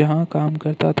 वह जहाँ काम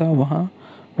करता था वहाँ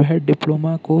वह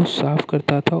डिप्लोमा को साफ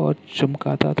करता था और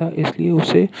चमकाता था, इसलिए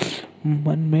उसे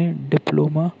मन में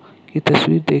डिप्लोमा की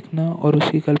तस्वीर देखना और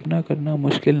उसकी कल्पना करना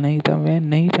मुश्किल नहीं था। वह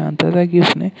नहीं जानता था कि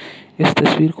उसने इस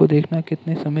तस्वीर को देखना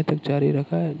कितने समय तक जारी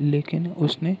रखा, लेकिन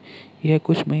उसने यह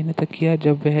कुछ महीने तक किया।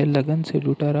 जब वह लगन से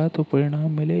जुटा रहा तो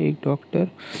परिणाम मिले। एक डॉक्टर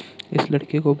इस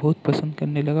लड़के को बहुत पसंद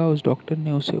करने लगा। उस डॉक्टर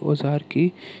ने उसे औजार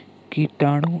की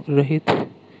कीटाणु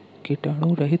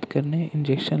रहित करने,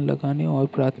 इंजेक्शन लगाने और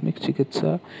प्राथमिक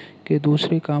चिकित्सा के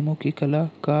दूसरे कामों की कला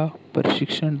का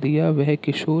प्रशिक्षण दिया। वह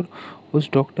किशोर उस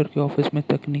डॉक्टर के ऑफिस में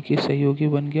तकनीकी सहयोगी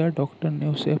बन गया। डॉक्टर ने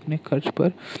उसे अपने खर्च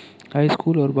पर हाई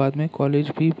स्कूल और बाद में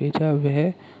कॉलेज भी भेजा।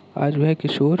 आज वह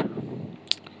किशोर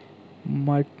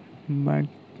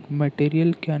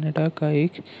मटेरियल कनाडा का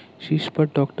एक शीर्षपद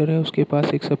डॉक्टर है। उसके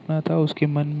पास एक सपना था, उसके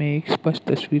मन में एक स्पष्ट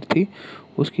तस्वीर थी,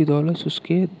 उसकी दौलत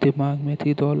उसके दिमाग में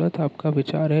थी। दौलत आपका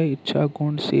विचार है, इच्छा,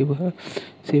 गुण,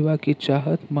 सेवा की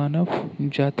चाहत, मानव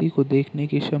जाति को देखने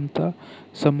की क्षमता,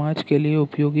 समाज के लिए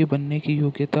उपयोगी बनने की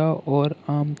योग्यता और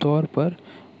आमतौर पर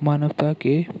मानवता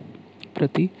के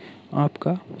प्रति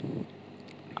आपका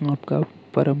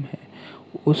परम है।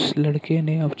 उस लड़के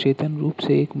ने अवचेतन रूप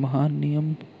से एक महान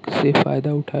नियम से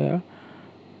फायदा उठाया।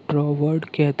 ट्रॉवर्ड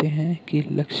कहते हैं कि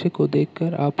लक्ष्य को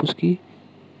देखकर आप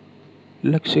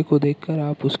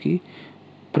उसकी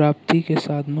प्राप्ति के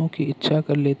साधनों की इच्छा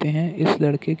कर लेते हैं। इस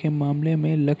लड़के के मामले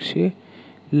में लक्ष्य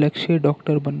लक्ष्य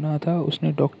डॉक्टर बनना था।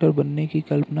 उसने डॉक्टर बनने की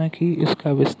कल्पना की,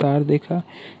 इसका विस्तार देखा,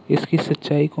 इसकी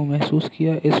सच्चाई को महसूस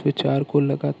किया। इस विचार को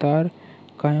लगातार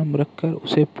कायम रखकर,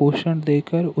 उसे पोषण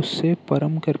देकर, उससे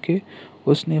परम करके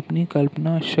उसने अपनी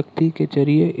कल्पना शक्ति के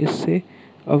जरिए इससे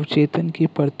अवचेतन की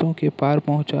परतों के पार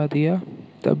पहुंचा दिया।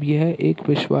 तब यह एक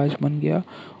विश्वास बन गया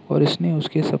और इसने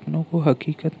उसके सपनों को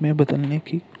हकीकत में बदलने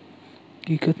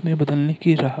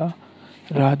की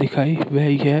राह दिखाई। वह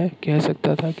यह कह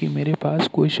सकता था कि मेरे पास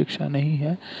कोई शिक्षा नहीं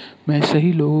है, मैं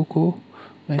सही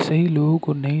लोगों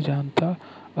को नहीं जानता,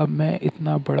 अब मैं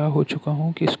इतना बड़ा हो चुका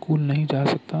हूँ कि स्कूल नहीं जा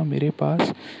सकता, मेरे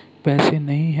पास पैसे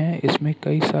नहीं हैं, इसमें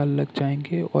कई साल लग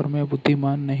जाएंगे और मैं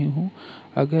बुद्धिमान नहीं हूँ।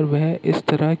 अगर वह इस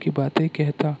तरह की बातें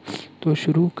कहता तो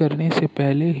शुरू करने से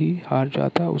पहले ही हार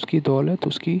जाता। उसकी दौलत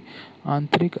उसकी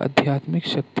आंतरिक आध्यात्मिक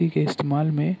शक्ति के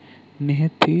इस्तेमाल में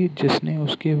निहित थी, जिसने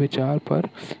उसके विचार पर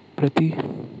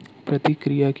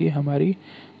प्रतिक्रिया की। हमारी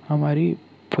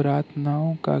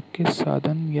प्रार्थनाओं का किस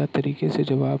साधन या तरीके से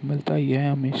जवाब मिलता,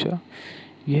 यह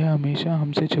हमेशा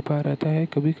हमसे छिपा रहता है।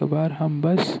 कभी कभार हम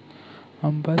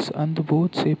बस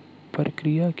अंधबोध से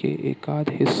प्रक्रिया के एकाध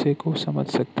हिस्से को समझ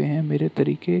सकते हैं। मेरे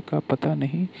तरीके का पता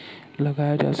नहीं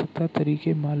लगाया जा सकता,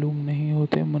 तरीके मालूम नहीं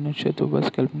होते। मनुष्य तो बस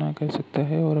कल्पना कर सकता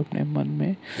है और अपने मन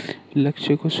में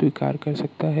लक्ष्य को स्वीकार कर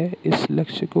सकता है। इस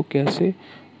लक्ष्य को कैसे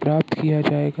प्राप्त किया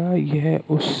जाएगा, यह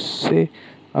उससे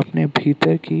अपने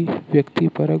भीतर की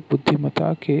व्यक्तिपरक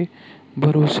बुद्धिमत्ता के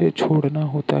भरोसे छोड़ना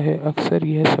होता है। अक्सर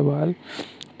यह सवाल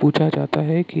पूछा जाता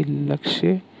है कि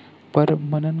लक्ष्य पर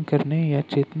मनन करने या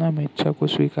चेतना में इच्छा को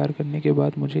स्वीकार करने के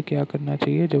बाद मुझे क्या करना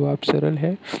चाहिए। जवाब सरल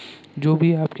है, जो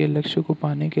भी आपके लक्ष्य को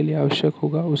पाने के लिए आवश्यक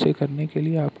होगा, उसे करने के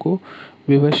लिए आपको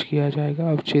विवश किया जाएगा।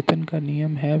 अवचेतन का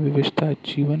नियम है विवशता,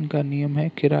 जीवन का नियम है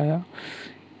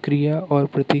क्रिया और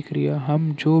प्रतिक्रिया।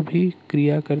 हम जो भी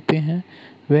क्रिया करते हैं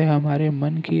वह हमारे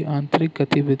मन की आंतरिक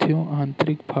गतिविधियों,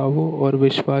 आंतरिक भावों और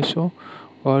विश्वासों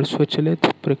और स्वचालित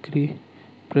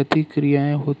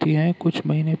प्रतिक्रियाएं होती हैं। कुछ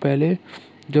महीने पहले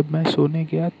जब मैं सोने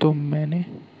गया तो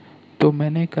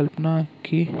मैंने कल्पना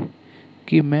की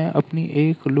कि मैं अपनी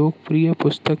एक लोकप्रिय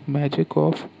पुस्तक मैजिक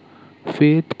ऑफ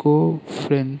फेथ को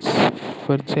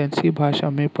फ्रांसीसी भाषा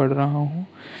में पढ़ रहा हूँ।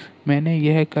 मैंने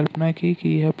यह कल्पना की कि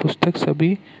यह पुस्तक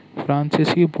सभी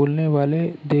फ्रांसीसी बोलने वाले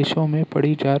देशों में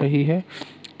पढ़ी जा रही है।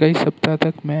 कई सप्ताह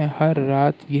तक मैं हर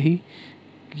रात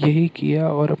यही किया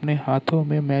और अपने हाथों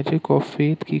में मैजिक ऑफ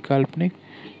फेथ की काल्पनिक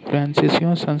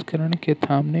फ्रांसीसी संस्करण के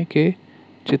थामने के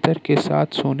चित्र के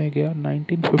साथ सोने गया।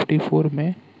 1954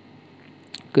 में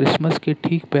क्रिसमस के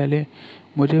ठीक पहले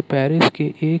मुझे पेरिस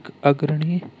के एक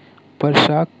अग्रणी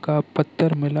प्रकाशक का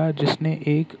पत्र मिला, जिसने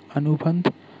एक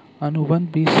अनुबंध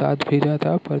भी साथ भेजा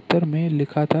था। पत्र में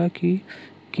लिखा था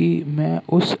कि मैं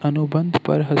उस अनुबंध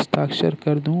पर हस्ताक्षर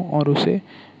कर दूं और उसे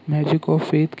मैजिक ऑफ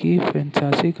फेथ की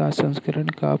फ्रांसीसी का संस्करण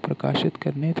का प्रकाशित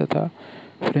करने तथा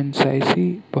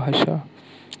फ्रांसीसी भाषा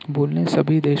बोलने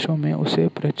सभी देशों में उसे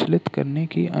प्रचलित करने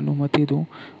की अनुमति दूं।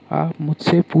 आप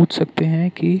मुझसे पूछ सकते हैं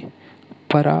कि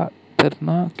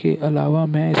प्रार्थना के अलावा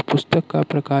मैं इस पुस्तक का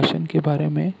प्रकाशन के बारे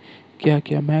में क्या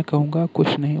किया। मैं कहूँगा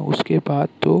कुछ नहीं। उसके बाद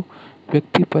तो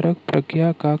व्यक्तिपरक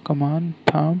प्रज्ञा का कमान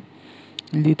थाम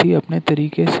ली थी। अपने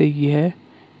तरीके से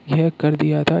यह कर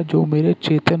दिया था जो मेरे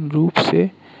चेतन रूप से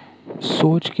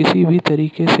सोच किसी भी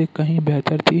तरीके से कहीं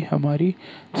बेहतर थी। हमारी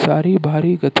सारी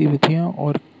बाहरी गतिविधियाँ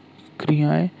और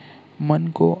क्रियाएं मन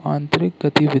को आंतरिक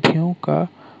गतिविधियों का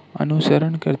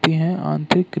अनुसरण करती हैं।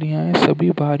 आंतरिक क्रियाएं सभी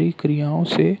बाहरी क्रियाओं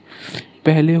से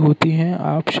पहले होती हैं।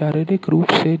 आप शारीरिक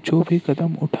रूप से जो भी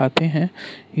कदम उठाते हैं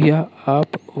या आप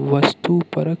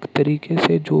वस्तुपरक तरीके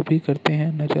से जो भी करते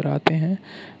हैं नजर आते हैं,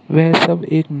 वह सब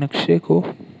एक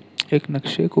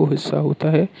नक्शे को हिस्सा होता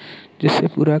है जिसे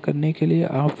पूरा करने के लिए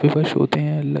आप विवश होते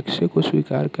हैं। लक्ष्य को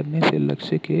स्वीकार करने से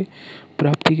लक्ष्य के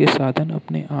प्राप्ति के साधन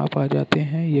अपने आप आ जाते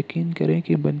हैं। यकीन करें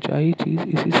कि मनचाही चीज़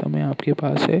इसी समय आपके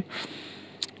पास है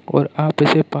और आप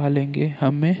इसे पा लेंगे।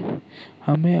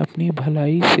 हमें अपनी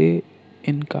भलाई से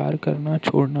इनकार करना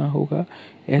छोड़ना होगा।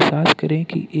 एहसास करें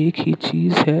कि एक ही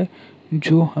चीज़ है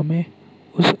जो हमें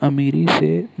उस अमीरी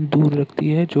से दूर रखती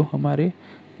है जो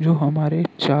हमारे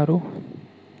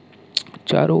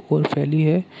चारों ओर फैली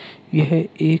है। यह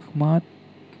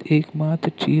एकमात्र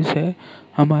चीज़ है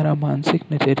हमारा मानसिक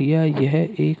नजरिया। यह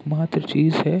एकमात्र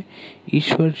चीज़ है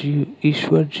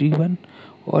ईश्वर जीवन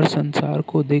और संसार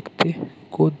को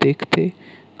देखते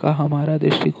का हमारा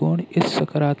दृष्टिकोण। इस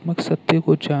सकारात्मक सत्य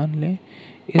को जान लें,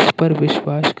 इस पर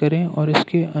विश्वास करें और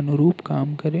इसके अनुरूप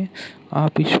काम करें।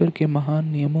 आप ईश्वर के महान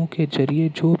नियमों के जरिए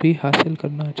जो भी हासिल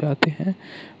करना चाहते हैं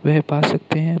वह पा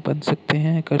सकते हैं, बन सकते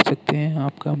हैं, कर सकते हैं।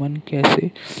 आपका मन कैसे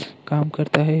काम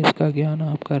करता है इसका ज्ञान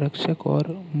आपका रक्षक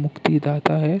और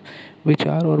मुक्तिदाता है।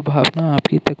 विचार और भावना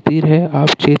आपकी तकदीर है। आप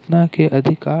चेतना के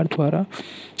अधिकार द्वारा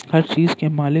हर चीज़ के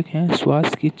मालिक हैं।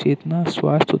 स्वास्थ्य की चेतना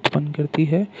स्वास्थ्य उत्पन्न करती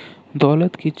है।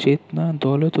 दौलत की चेतना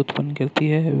दौलत उत्पन्न करती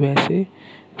है। वैसे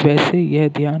वैसे यह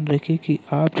ध्यान रखें कि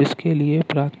आप जिसके लिए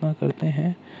प्रार्थना करते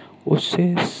हैं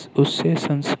उससे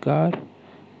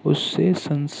उससे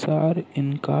संसार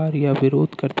इनकार या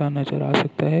विरोध करता नजर आ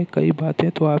सकता है। कई बातें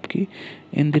तो आपकी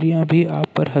इंद्रियां भी आप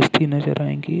पर हंसती नजर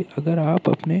आएंगी। अगर आप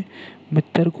अपने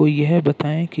मित्र को यह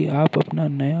बताएं कि आप अपना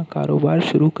नया कारोबार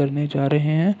शुरू करने जा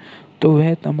रहे हैं तो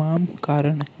वह तमाम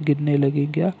कारण गिनने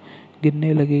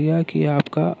लगेगा कि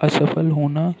आपका असफल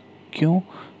होना क्यों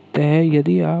तय है।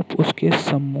 यदि आप उसके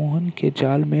सम्मोहन के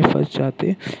जाल में फंस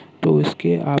जाते तो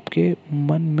इसके आपके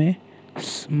मन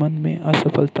में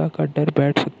असफलता का डर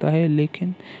बैठ सकता है।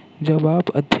 लेकिन जब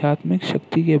आप आध्यात्मिक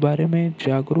शक्ति के बारे में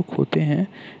जागरूक होते हैं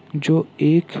जो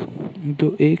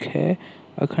एक है,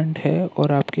 अखंड है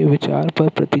और आपके विचार पर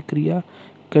प्रतिक्रिया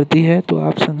करती है, तो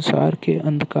आप संसार के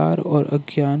अंधकार और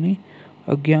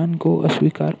अज्ञान को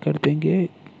अस्वीकार कर देंगे।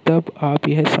 तब आप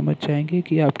यह समझ जाएंगे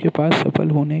कि आपके पास सफल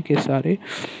होने के सारे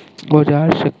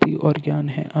औजार, शक्ति और ज्ञान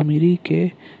है। अमीरी के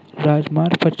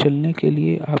राजमार्ग पर चलने के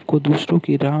लिए आपको दूसरों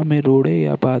की राह में रोड़े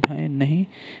या बाधाएं नहीं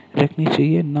रखनी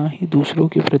चाहिए, ना ही दूसरों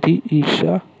के प्रति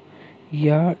ईर्ष्या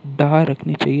या डाह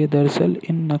रखनी चाहिए। दरअसल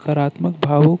इन नकारात्मक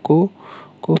भावों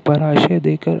को पराजय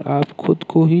देकर आप खुद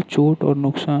को ही चोट और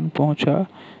नुकसान पहुंचा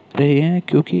रहे हैं,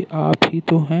 क्योंकि आप ही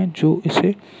तो हैं जो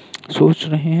इसे सोच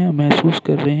रहे हैं, महसूस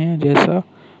कर रहे हैं। जैसा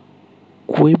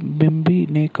कोई बिम्बी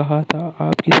ने कहा था,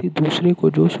 आप किसी दूसरे को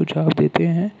जो सुझाव देते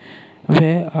हैं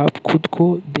वह आप खुद को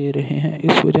दे रहे हैं।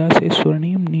 इस वजह से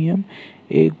स्वर्णिम नियम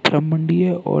एक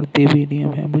ब्रह्मांडीय और देवी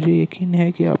नियम है। मुझे यकीन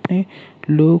है कि आपने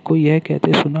लोगों को यह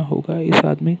कहते सुना होगा, इस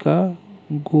आदमी का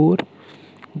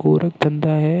गोरख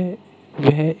धंधा है,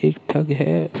 वह एक ठग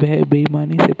है, वह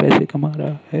बेईमानी से पैसे कमा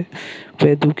रहा है,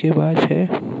 वह धोखेबाज है।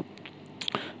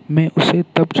 मैं उसे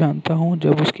तब जानता हूँ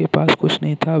जब उसके पास कुछ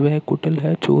नहीं था। वह कुटिल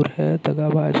है, चोर है,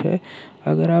 दगाबाज है।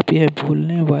 अगर आप यह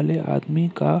भूलने वाले आदमी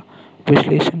का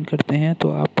विश्लेषण करते हैं तो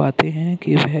आप पाते हैं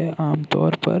कि वह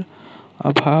आमतौर पर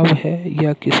अभाव है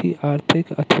या किसी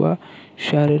आर्थिक अथवा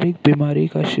शारीरिक बीमारी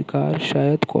का शिकार।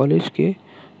 शायद कॉलेज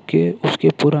के उसके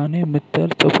पुराने मित्र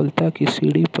सफलता की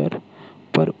सीढ़ी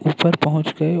पर ऊपर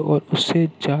पहुंच गए और उससे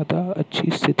ज़्यादा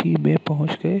अच्छी स्थिति में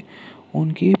पहुंच गए।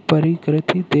 उनकी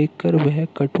परिकृति देखकर वह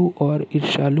कटु और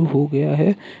ईर्ष्यालु हो गया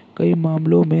है। कई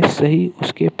मामलों में सही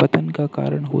उसके पतन का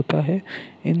कारण होता है।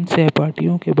 इन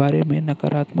सहपाठियों के बारे में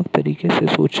नकारात्मक तरीके से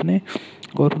सोचने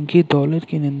और उनकी दौलत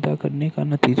की निंदा करने का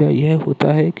नतीजा यह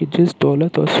होता है कि जिस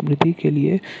दौलत और स्मृति के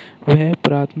लिए वह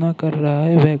प्रार्थना कर रहा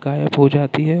है वह गायब हो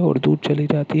जाती है और दूर चली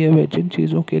जाती है। वह जिन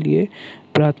चीज़ों के लिए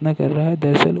प्रार्थना कर रहा है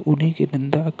दरअसल उन्हीं की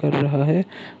निंदा कर रहा है।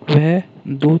 वह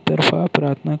दो तरफा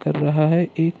प्रार्थना कर रहा है।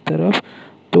 एक तरफ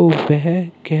तो वह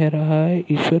कह रहा है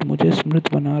ईश्वर मुझे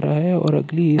समृद्ध बना रहा है, और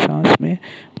अगली ही सांस में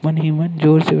मन ही मन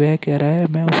जोर से वह कह रहा है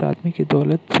मैं उस आदमी की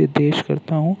दौलत से द्वेष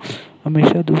करता हूँ।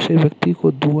 हमेशा दूसरे व्यक्ति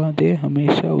को दुआ दे,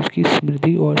 हमेशा उसकी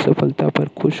समृद्धि और सफलता पर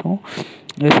खुश हों।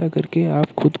 ऐसा करके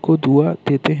आप खुद को दुआ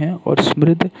देते हैं और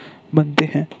समृद्ध बनते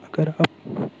हैं।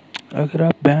 अगर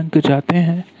आप बैंक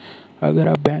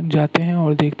जाते हैं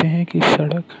और देखते हैं कि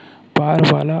सड़क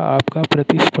पार वाला आपका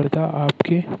प्रतिस्पर्धा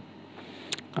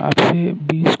आपसे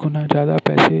 20 गुना ज़्यादा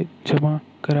पैसे जमा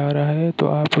करा रहा है तो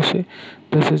आप उसे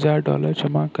 $10,000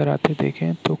 जमा कराते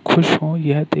देखें तो खुश हों।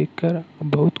 यह देखकर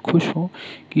बहुत खुश हों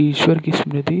कि ईश्वर की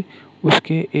समृद्धि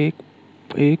उसके एक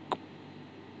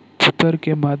पुत्र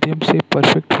के माध्यम से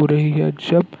परफेक्ट हो रही है।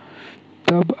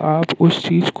 तब आप उस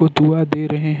चीज़ को दुआ दे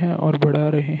रहे हैं और बढ़ा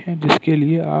रहे हैं जिसके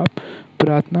लिए आप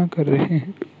प्रार्थना कर रहे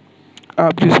हैं।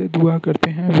 आप जिसे दुआ करते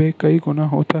हैं वह कई गुना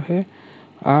होता है।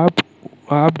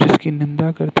 आप जिसकी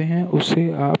निंदा करते हैं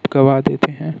उसे आप गवा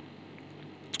देते हैं।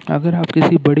 अगर आप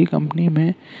किसी बड़ी कंपनी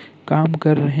में काम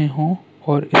कर रहे हों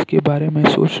और इसके बारे में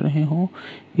सोच रहे हों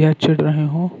या चिढ़ रहे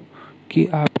हों कि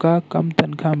आपका कम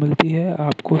तनख्वाह मिलती है,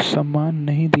 आपको सम्मान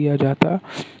नहीं दिया जाता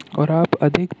और आप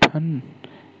अधिक धन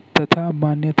तथा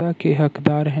मान्यता के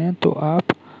हकदार हैं,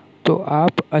 तो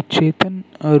आप अचेतन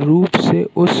रूप से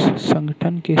उस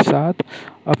संगठन के साथ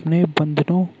अपने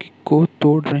बंधनों को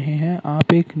तोड़ रहे हैं।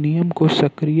 आप एक नियम को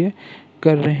सक्रिय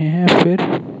कर रहे हैं।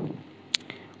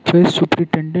 फिर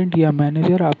सुपरिटेंडेंट या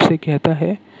मैनेजर आपसे कहता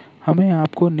है हमें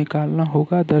आपको निकालना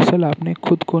होगा। दरअसल आपने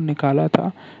खुद को निकाला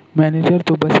था। मैनेजर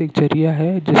तो बस एक जरिया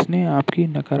है जिसने आपकी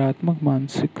नकारात्मक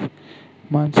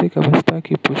मानसिक अवस्था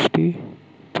की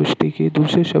पुष्टि की।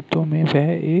 दूसरे शब्दों में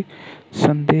वह एक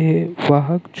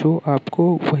संदेहवाहक जो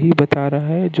आपको वही बता रहा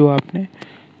है जो आपने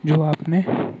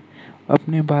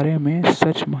अपने बारे में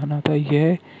सच माना था।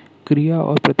 यह क्रिया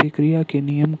और प्रतिक्रिया के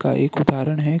नियम का एक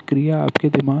उदाहरण है। क्रिया आपके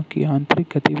दिमाग की आंतरिक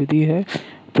गतिविधि है।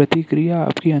 प्रतिक्रिया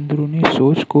आपकी अंदरूनी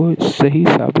सोच को सही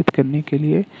साबित करने के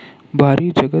लिए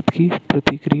बाहरी जगत की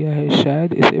प्रतिक्रिया है।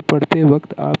 शायद इसे पढ़ते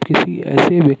वक्त आप किसी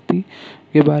ऐसे व्यक्ति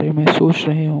के बारे में सोच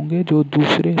रहे होंगे जो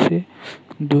दूसरे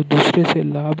से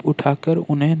लाभ उठाकर,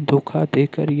 उन्हें धोखा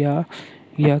देकर या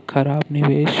खराब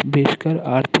निवेश बेचकर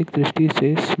आर्थिक दृष्टि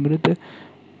से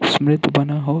समृद्ध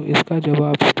बना हो। इसका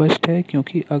जवाब स्पष्ट है,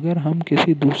 क्योंकि अगर हम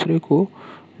किसी दूसरे को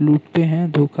लूटते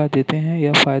हैं, धोखा देते हैं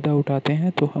या फायदा उठाते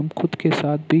हैं तो हम खुद के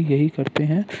साथ भी यही करते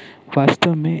हैं।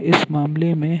 वास्तव में इस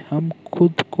मामले में हम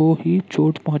खुद को ही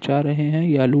चोट पहुंचा रहे हैं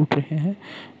या लूट रहे हैं।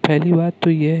 पहली बात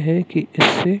तो यह है कि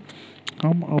इससे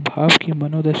हम अभाव की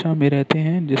मनोदशा में रहते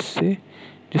हैं,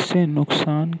 जिससे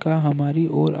नुकसान का हमारी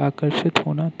ओर आकर्षित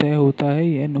होना तय होता है।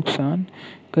 यह नुकसान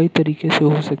कई तरीके से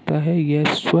हो सकता है। यह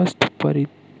स्वस्थ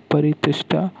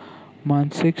प्रतिष्ठा,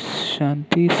 मानसिक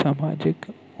शांति, सामाजिक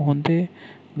ओहदे,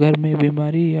 घर में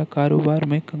बीमारी या कारोबार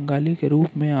में कंगाली के रूप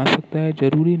में आ सकता है।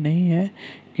 जरूरी नहीं है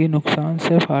कि नुकसान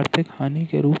सिर्फ आर्थिक हानि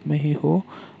के रूप में ही हो।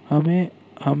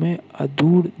 हमें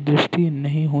अदूर दृष्टि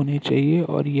नहीं होनी चाहिए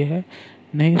और यह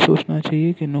नहीं सोचना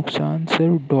चाहिए कि नुकसान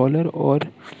सिर्फ डॉलर और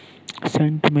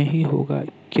सेंट में ही होगा।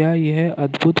 क्या यह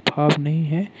अद्भुत भाव नहीं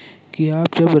है कि आप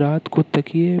जब रात को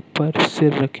तकिए पर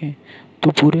सिर रखें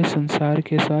तो पूरे संसार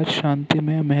के साथ शांति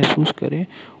में महसूस करें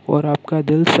और आपका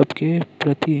दिल सबके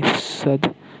प्रति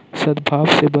सद्भाव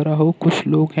से भरा हो? कुछ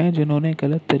लोग हैं जिन्होंने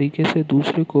गलत तरीके से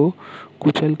दूसरे को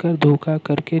कुचलकर धोखा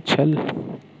करके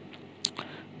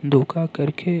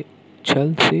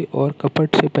छल से और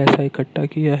कपट से पैसा इकट्ठा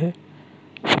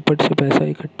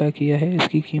किया है।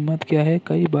 इसकी कीमत क्या है?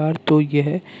 कई बार तो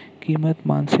यह कीमत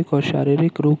मानसिक और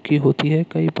शारीरिक रोग की होती है।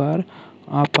 कई बार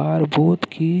अपार बोध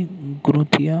की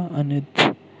गुत्थियां,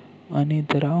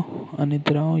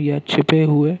 अनिद्राओं या छिपे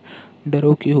हुए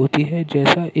डरों की होती है।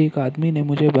 जैसा एक आदमी ने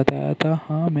मुझे बताया था,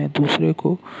 हाँ, मैं दूसरे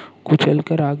को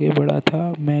कुचलकर आगे बढ़ा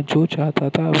था। मैं जो चाहता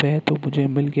था वह तो मुझे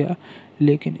मिल गया,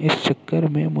 लेकिन इस चक्कर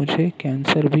में मुझे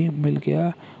कैंसर भी मिल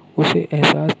गया। उसे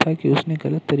एहसास था कि उसने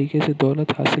गलत तरीके से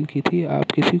दौलत हासिल की थी।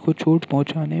 आप किसी को चोट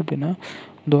पहुंचाए बिना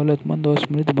दौलतमंद और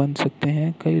समृद्ध बन सकते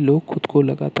हैं। कई लोग खुद को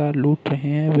लगातार लूट रहे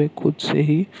हैं। वे खुद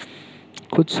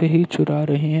से ही चुरा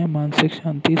रहे हैं मानसिक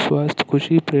शांति, स्वास्थ्य,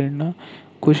 खुशी, प्रेरणा,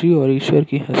 खुशी और ईश्वर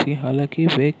की हंसी। हालांकि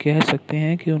वे कह सकते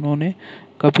हैं कि उन्होंने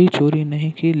कभी चोरी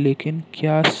नहीं की, लेकिन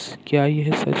क्या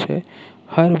यह सच है?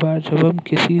 हर बार जब हम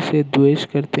किसी से द्वेष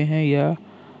करते हैं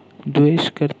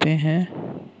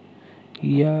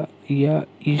या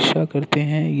ईर्ष्या करते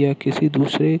हैं या किसी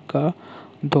दूसरे का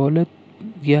दौलत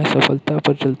या सफलता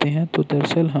पर चलते हैं, तो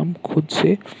दरअसल हम खुद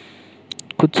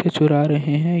से चुरा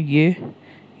रहे हैं।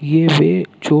 ये वे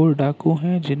चोर डाकू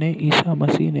हैं जिन्हें ईसा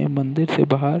मसीह ने मंदिर से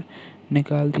बाहर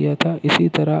निकाल दिया था। इसी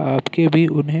तरह आपके भी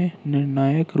उन्हें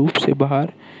निर्णायक रूप से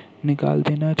बाहर निकाल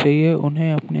देना चाहिए।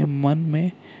 उन्हें अपने मन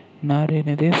में ना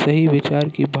रहने दें। सही विचार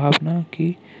की भावना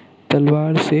की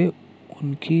तलवार से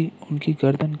उनकी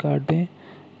गर्दन काट दें।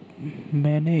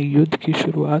 मैंने युद्ध की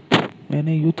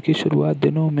शुरुआत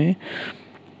दिनों में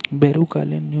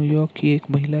बेरूकालिन, न्यूयॉर्क की एक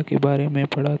महिला के बारे में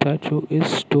पढ़ा था, जो इस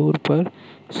स्टोर पर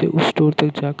से उस स्टोर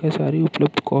तक जाकर सारी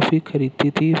उपलब्ध कॉफ़ी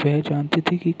खरीदती थी। वह जानती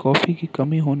थी कि कॉफ़ी की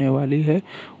कमी होने वाली है।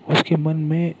 उसके मन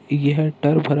में यह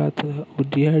डर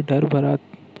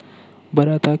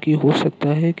भरा था कि हो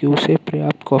सकता है कि उसे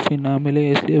पर्याप्त कॉफ़ी ना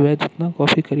मिले, इसलिए वह जितना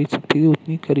कॉफ़ी खरीद सकती थी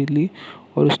उतनी खरीद ली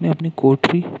और उसने अपनी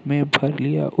कोठरी में भर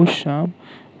लिया। उस शाम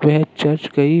वह चर्च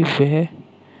गई।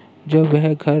 जब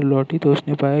वह घर लौटी तो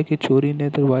उसने पाया कि चोरी ने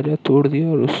दरवाज़ा तोड़ दिया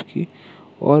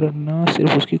और न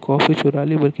सिर्फ उसकी कॉफ़ी चुरा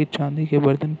ली, बल्कि चांदी के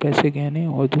बर्तन, पैसे, गहने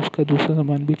और उसका दूसरा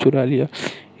सामान भी चुरा लिया।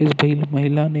 इस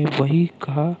महिला ने वही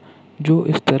कहा जो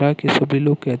इस तरह के सभी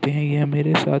लोग कहते हैं, यह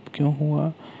मेरे साथ क्यों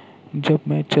हुआ जब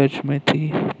मैं चर्च में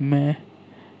थी?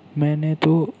 मैंने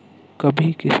तो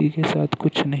कभी किसी के साथ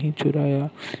कुछ नहीं चुराया।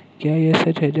 क्या यह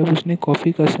सच है? जब उसने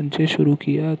कॉफ़ी का संचय शुरू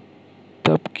किया,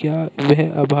 तब क्या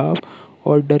वह अभाव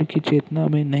और डर की चेतना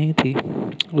में नहीं थी?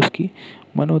 उसकी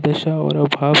मनोदशा और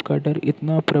अभाव का डर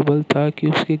इतना प्रबल था कि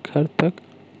उसके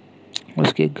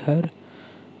घर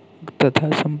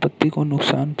तथा संपत्ति को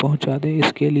नुकसान पहुंचा दे।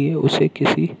 इसके लिए उसे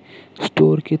किसी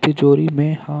स्टोर की तिजोरी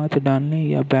में हाथ डालने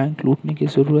या बैंक लूटने की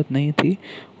जरूरत नहीं थी।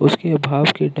 उसके अभाव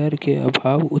के डर के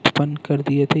अभाव उत्पन्न कर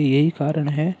दिए थे। यही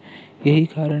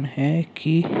कारण है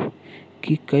कि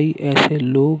कई ऐसे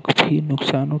लोग भी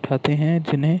नुकसान उठाते हैं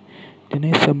जिन्हें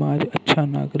जिन्हें समाज अच्छा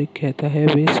नागरिक कहता है,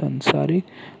 वे सांसारिक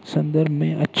संदर्भ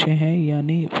में अच्छे हैं,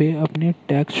 यानी वे अपने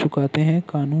टैक्स चुकाते हैं,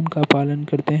 कानून का पालन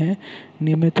करते हैं,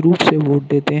 नियमित रूप से वोट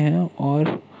देते हैं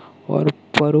और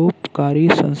परोपकारी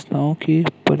संस्थाओं के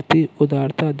प्रति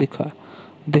उदारता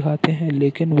दिखाते हैं,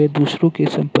 लेकिन वे दूसरों की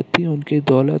संपत्ति, उनकी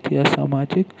दौलत या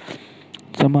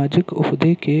सामाजिक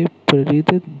ओहदे के प्रति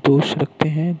दोष रखते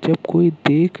हैं। जब कोई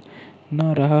देख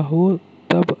न रहा हो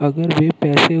तब अगर वे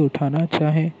पैसे उठाना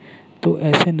चाहें तो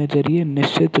ऐसे नजरिए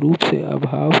निश्चित रूप से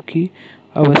अभाव की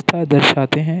अवस्था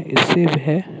दर्शाते हैं। इससे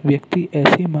वह व्यक्ति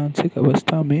ऐसी मानसिक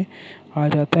अवस्था में आ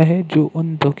जाता है जो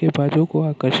उन धोखेबाजों को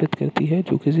आकर्षित करती है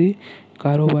जो किसी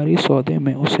कारोबारी सौदे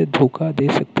में उसे धोखा दे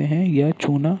सकते हैं या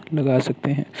चूना लगा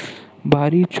सकते हैं।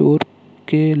 बाहरी चोर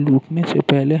के लूटने से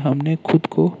पहले हमने खुद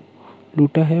को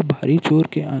लूटा है। बाहरी चोर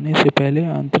के आने से पहले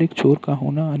आंतरिक चोर का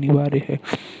होना अनिवार्य है।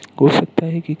 हो सकता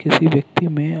है कि किसी व्यक्ति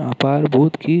में अपार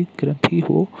बोध की ग्रंथि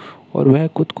हो और वह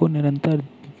खुद को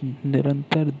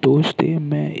निरंतर दोष दे।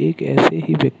 मैं एक ऐसे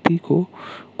ही व्यक्ति को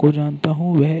जानता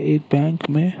हूँ। वह एक बैंक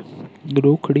में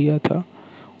रोकड़िया था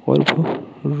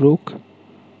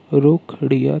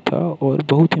और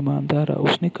बहुत ईमानदार रहा।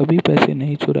 उसने कभी पैसे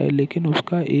नहीं चुराए, लेकिन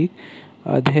उसका एक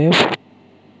अदैव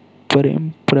प्रेम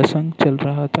प्रसंग चल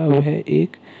रहा था। वह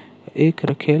एक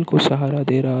रखेल को सहारा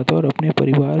दे रहा था और अपने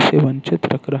परिवार से वंचित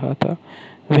रख रहा था।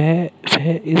 वह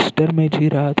इस डर में जी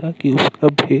रहा था कि उसका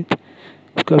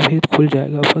भेद खुल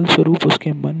जाएगा। फलस्वरूप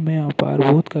उसके मन में अपार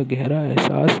बोध का गहरा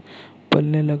एहसास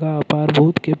पलने लगा। अपार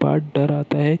बोध के बाद डर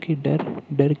आता है कि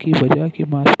डर की वजह की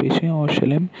मांसपेशियां और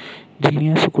श्लेष्म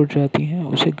झिल्लियां सिकुड़ जाती हैं।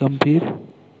 उसे गंभीर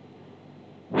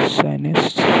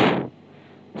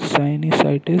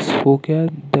साइनसाइटिस हो गया।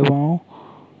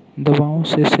 दवाओं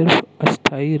से सिर्फ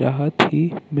अस्थायी राहत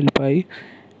ही मिल पाई।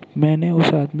 मैंने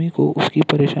उस आदमी को उसकी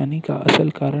परेशानी का असल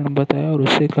कारण बताया और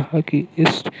उससे कहा कि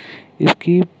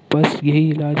इसकी बस यही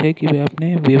इलाज है कि वह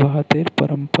अपने विवाहेतर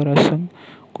परंपरासंग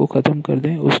को खत्म कर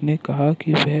दें। उसने कहा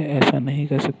कि वह ऐसा नहीं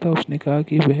कर सकता। उसने कहा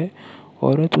कि वह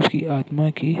औरत उसकी आत्मा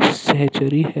की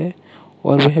सहचरी है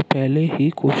और वह पहले ही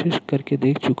कोशिश करके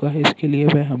देख चुका है। इसके लिए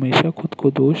वह हमेशा खुद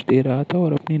को दोष दे रहा था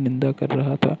और अपनी निंदा कर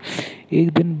रहा था।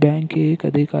 एक दिन बैंक के एक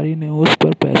अधिकारी ने उस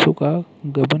पर पैसों का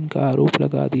गबन का आरोप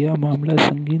लगा दिया। मामला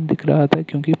संगीन दिख रहा था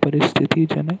क्योंकि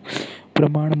परिस्थितिजनक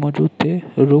प्रमाण मौजूद थे।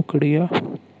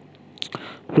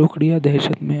 रोकड़िया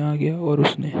दहशत में आ गया और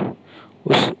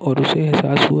उसे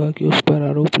एहसास हुआ कि उस पर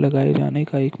आरोप लगाए जाने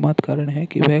का एकमात्र कारण है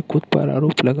कि वह खुद पर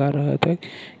आरोप लगा रहा था,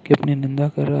 कि अपनी निंदा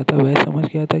कर रहा था। वह समझ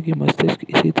गया था कि मस्तिष्क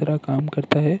इसी तरह काम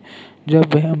करता है।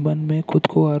 जब वह मन में खुद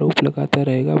को आरोप लगाता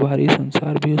रहेगा, बाहरी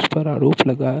संसार भी उस पर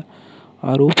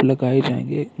आरोप लगाए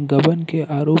जाएंगे। गबन के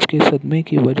आरोप के सदमे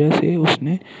की वजह से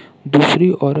उसने दूसरी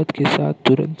औरत के साथ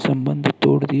तुरंत संबंध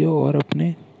तोड़ दिए और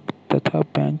अपने तथा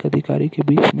बैंक अधिकारी के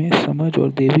बीच में समझ और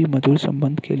देवी मधुर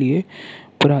संबंध के लिए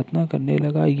प्रार्थना करने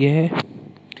लगा।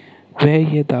 वह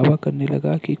यह दावा करने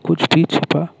लगा कि कुछ भी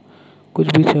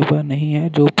छपा नहीं है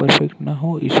जो परफेक्ट ना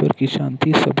हो। ईश्वर की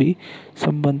शांति सभी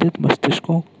संबंधित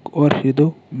मस्तिष्कों और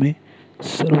हृदयों में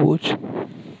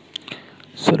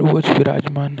सर्वोच्च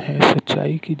विराजमान है।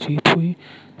 सच्चाई की जीत हुई।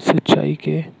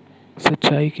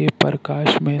 सच्चाई के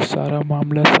प्रकाश में सारा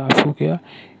मामला साफ हो गया।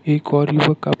 एक और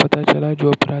युवक का पता चला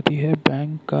जो अपराधी है।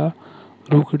 बैंक का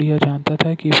रोकड़िया जानता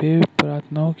था कि वे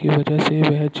प्रार्थनाओं की वजह से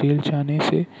वह जेल जाने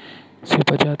से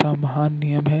बचा था। महान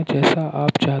नियम है, जैसा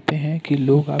आप चाहते हैं कि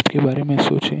लोग आपके बारे में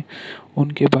सोचें,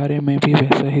 उनके बारे में भी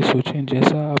वैसा ही सोचें।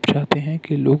 जैसा आप चाहते हैं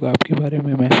कि लोग आपके बारे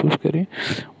में महसूस करें,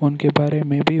 उनके बारे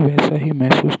में भी वैसा ही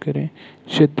महसूस करें।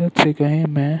 शिद्दत से कहें,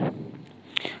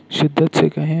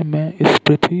 मैं इस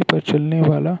पृथ्वी पर चलने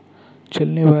वाले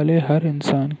हर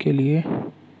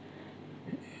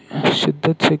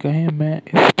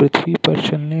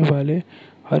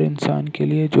इंसान के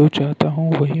लिए जो चाहता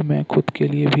हूँ वही मैं खुद के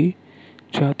लिए भी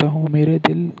चाहता हूँ। मेरे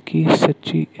दिल की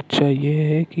सच्ची इच्छा यह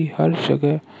है कि हर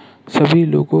जगह सभी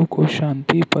लोगों को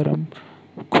शांति, परम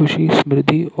खुशी,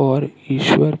 समृद्धि और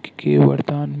ईश्वर के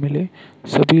वरदान मिले।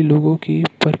 सभी लोगों की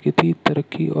प्रकृति,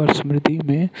 तरक्की और समृद्धि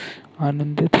में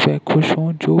आनंदित व खुश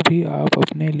हों। जो भी आप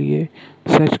अपने लिए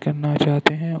सच करना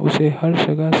चाहते हैं उसे हर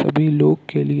जगह सभी लोग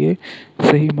के लिए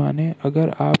सही माने।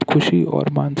 अगर आप खुशी और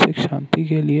मानसिक शांति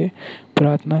के लिए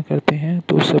प्रार्थना करते हैं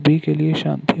तो सभी के लिए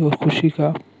शांति और खुशी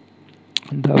का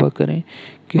दावा करें।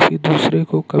 किसी दूसरे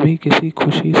को कभी किसी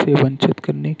खुशी से वंचित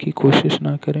करने की कोशिश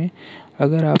न करें।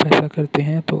 अगर आप ऐसा करते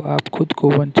हैं तो आप खुद को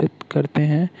वंचित करते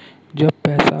हैं। जब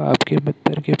पैसा आपके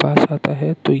मित्र के पास आता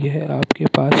है तो यह आपके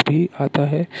पास भी आता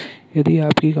है। यदि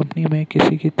आपकी कंपनी में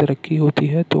किसी की तरक्की होती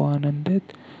है तो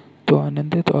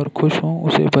आनंदित और खुश हों,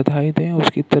 उसे बधाई दें।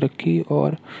 उसकी तरक्की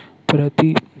और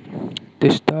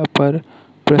प्रतिष्ठा पर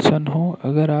प्रसन्न हों।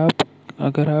 अगर आप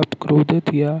अगर आप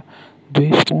क्रोधित या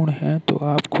द्वेषपूर्ण हैं तो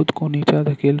आप खुद को नीचा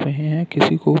धकेल रहे हैं।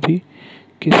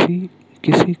 किसी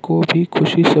किसी को भी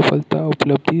खुशी, सफलता,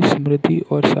 उपलब्धि, समृद्धि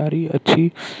और सारी अच्छी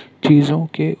चीज़ों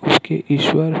के उसके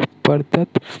ईश्वर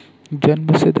प्रदत्त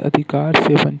जन्मसिद्ध अधिकार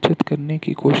से वंचित करने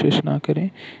की कोशिश ना करें।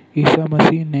 ईसा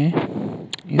मसीह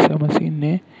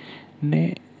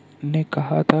ने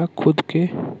कहा था,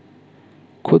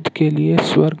 खुद के लिए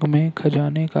स्वर्ग में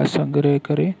खजाने का संग्रह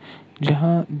करें,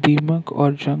 जहाँ दीमक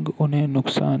और जंग उन्हें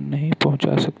नुकसान नहीं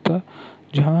पहुँचा सकता,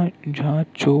 जहाँ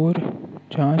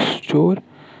चोर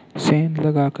सेंध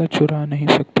लगाकर चुरा नहीं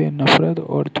सकते। नफरत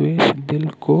और द्वेष दिल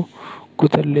को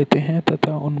कुतर लेते हैं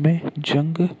तथा उनमें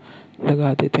जंग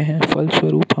लगा देते हैं।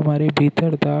 फलस्वरूप हमारे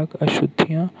भीतर दाग,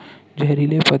 अशुद्धियाँ,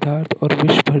 जहरीले पदार्थ और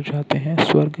विष भर जाते हैं।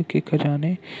 स्वर्ग के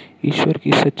खजाने ईश्वर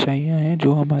की सच्चाइयाँ हैं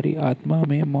जो हमारी आत्मा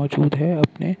में मौजूद है।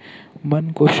 अपने मन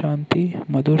को शांति,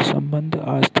 मधुर संबंध,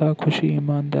 आस्था, खुशी,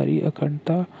 ईमानदारी,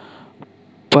 अखंडता,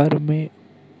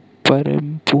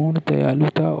 परमपूर्ण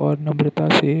दयालुता और नम्रता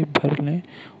से भर लें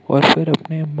और फिर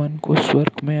अपने मन को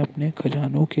स्वर्ग में अपने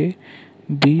खजानों के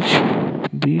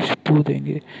बीच बो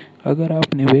देंगे। अगर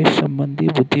आप निवेश संबंधी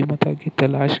बुद्धिमत्ता की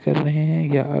तलाश कर रहे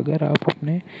हैं या अगर आप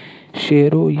अपने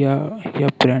शेयरों या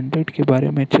ब्रांडेड के बारे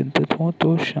में चिंतित हों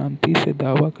तो शांति से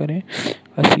दावा करें,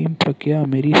 असीम प्रज्ञा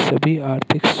मेरी सभी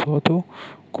आर्थिक स्रोतों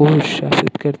को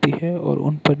शासित करती है और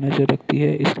उन पर नज़र रखती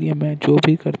है, इसलिए मैं जो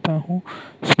भी करता हूँ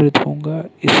समृद्ध होऊंगा।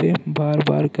 इसे बार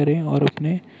बार करें और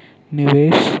अपने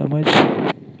निवेश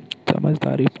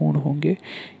समझदारीपूर्ण होंगे।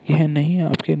 यह नहीं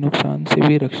आपके नुकसान से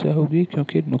भी रक्षा होगी,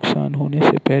 क्योंकि नुकसान होने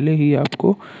से पहले ही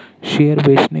आपको शेयर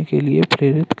बेचने के लिए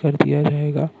प्रेरित कर दिया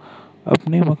जाएगा।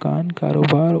 अपने मकान,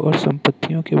 कारोबार और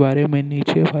संपत्तियों के बारे में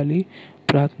नीचे वाली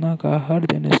प्रार्थना का हर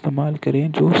दिन इस्तेमाल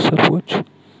करें,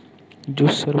 जो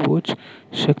सर्वोच्च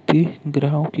शक्ति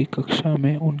ग्रहों की कक्षा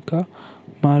में उनका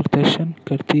मार्गदर्शन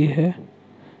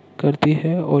करती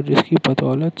है और जिसकी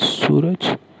बदौलत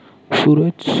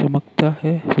सूरज चमकता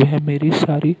है। वह मेरी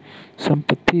सारी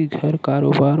संपत्ति, घर,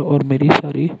 कारोबार और मेरी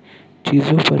सारी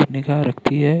चीज़ों पर निगाह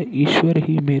रखती है। ईश्वर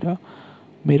ही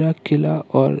मेरा किला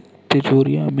और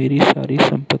तिजोरियाँ, मेरी सारी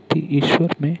संपत्ति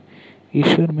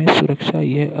ईश्वर में सुरक्षा।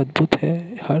 यह अद्भुत है।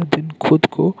 हर दिन खुद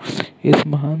को इस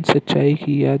महान सच्चाई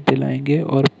की याद दिलाएंगे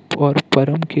और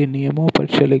परम के नियमों पर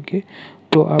चलेंगे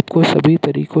तो आपको सभी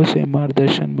तरीकों से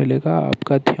मार्गदर्शन मिलेगा,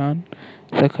 आपका ध्यान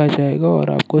रखा जाएगा और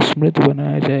आपको समृद्ध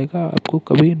बनाया जाएगा। आपको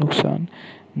कभी नुकसान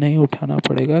नहीं उठाना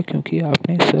पड़ेगा, क्योंकि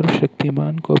आपने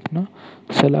सर्वशक्तिमान को अपना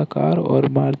सलाहकार और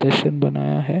मार्गदर्शन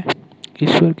बनाया है।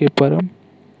 ईश्वर के परम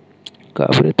का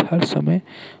अमृत हर समय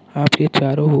आपके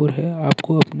चारों ओर है,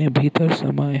 आपको अपने भीतर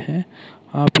समाये हैं।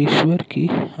 आप ईश्वर की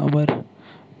अमर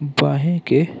बाहें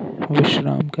के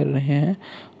विश्राम कर रहे हैं।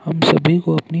 हम सभी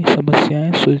को अपनी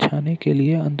समस्याएं सुलझाने के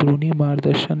लिए अंदरूनी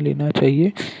मार्गदर्शन लेना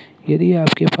चाहिए। यदि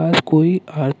आपके पास कोई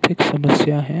आर्थिक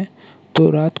समस्या है तो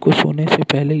रात को सोने से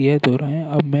पहले यह दोहराएं,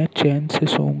 अब मैं चैन से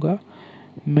सोऊंगा।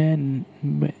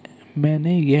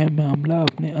 मैंने यह मामला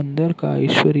अपने अंदर का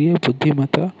ईश्वरीय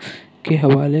बुद्धिमत्ता के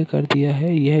हवाले कर दिया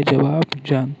है। यह जवाब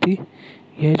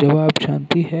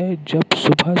जानती है। जब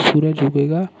सुबह सूरज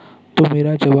उगेगा तो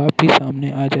मेरा जवाब भी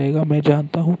सामने आ जाएगा। मैं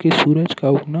जानता हूँ कि सूरज का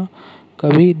उगना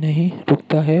कभी नहीं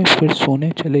रुकता है। फिर सोने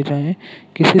चले जाएं।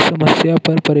 किसी समस्या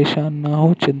पर परेशान ना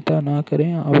हो, चिंता ना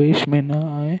करें, आवेश में ना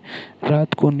आएं।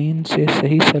 रात को नींद से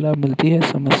सही सलाह मिलती है।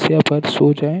 समस्या पर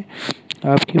सो जाएं।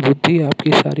 आपकी बुद्धि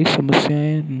आपकी सारी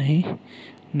समस्याएं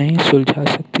नहीं सुलझा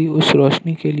सकती। उस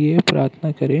रोशनी के लिए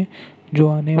प्रार्थना करें जो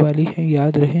आने वाली है।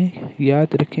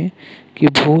 याद रखें कि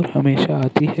भोर हमेशा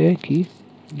आती है कि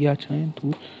या छाएं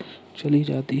दूर चली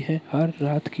जाती है। हर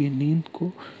रात की नींद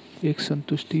को एक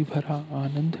संतुष्टि भरा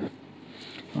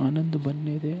आनंद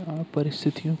बनने दें। आप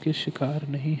परिस्थितियों के शिकार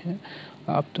नहीं हैं,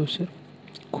 आप तो सिर्फ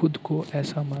खुद को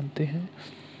ऐसा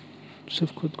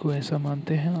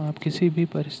मानते हैं। आप किसी भी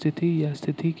परिस्थिति या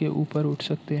स्थिति के ऊपर उठ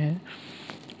सकते हैं,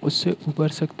 उससे उबर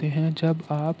सकते हैं। जब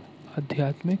आप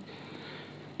आध्यात्मिक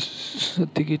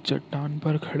सत्य की चट्टान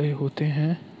पर खड़े होते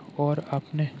हैं और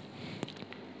अपने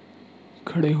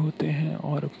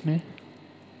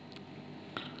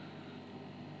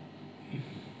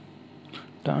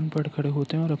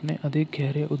अधिक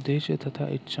गहरे उद्देश्य तथा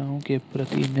इच्छाओं के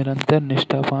प्रति निरंतर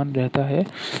निष्ठावान रहता है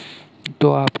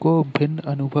तो आपको भिन्न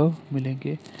अनुभव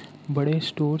मिलेंगे। बड़े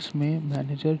स्टोर्स में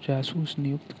मैनेजर जासूस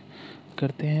नियुक्त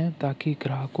करते हैं ताकि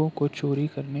ग्राहकों को चोरी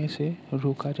करने से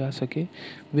रोका जा सके।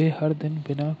 वे हर दिन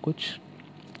बिना कुछ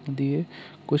दिए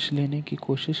कुछ लेने की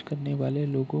कोशिश करने वाले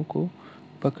लोगों को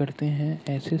पकड़ते हैं,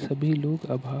 ऐसे सभी लोग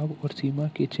अभाव और सीमा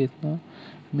की चेतना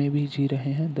में भी जी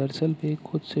रहे हैं। दरअसल वे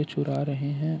खुद से चुरा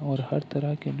रहे हैं और हर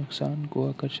तरह के नुकसान को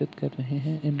आकर्षित कर रहे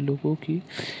हैं। इन लोगों की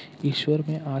ईश्वर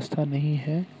में आस्था नहीं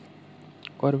है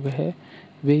और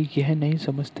वे यह नहीं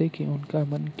समझते कि उनका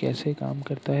मन कैसे काम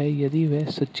करता है। यदि वह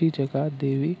सच्ची जगह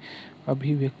देवी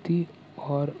अभिव्यक्ति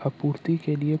और आपूर्ति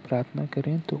के लिए प्रार्थना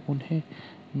करें तो उन्हें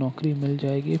नौकरी मिल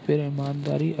जाएगी। फिर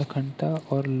ईमानदारी, अखंडता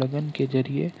और लगन के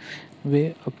जरिए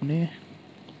वे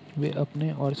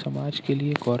अपने और समाज के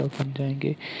लिए गौरव बन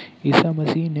जाएंगे। ईसा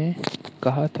मसीह ने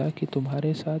कहा था कि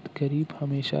तुम्हारे साथ गरीब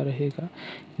हमेशा रहेगा,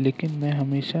 लेकिन मैं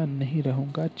हमेशा नहीं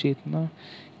रहूँगा। चेतना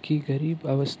की गरीब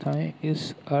अवस्थाएं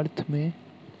इस अर्थ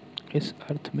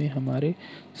में हमारे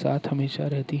साथ हमेशा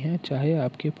रहती हैं। चाहे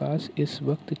आपके पास इस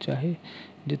वक्त चाहे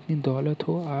जितनी दौलत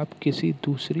हो, आप किसी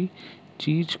दूसरी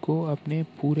चीज़ को अपने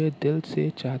पूरे दिल से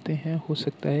चाहते हैं। हो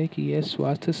सकता है कि यह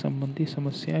स्वास्थ्य संबंधी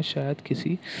समस्या, शायद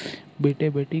किसी बेटे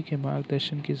बेटी के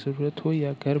मार्गदर्शन की ज़रूरत हो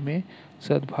या घर में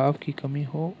सद्भाव की कमी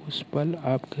हो। उस पल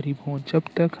आप गरीब हों। जब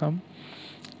तक हम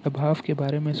अभाव के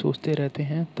बारे में सोचते रहते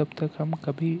हैं, तब तक हम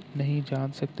कभी नहीं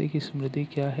जान सकते कि समृद्धि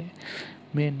क्या है।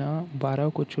 मैं ना 12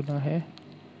 को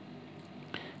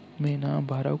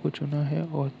चुना है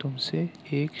और तुमसे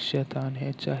एक शैतान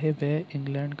है, चाहे वह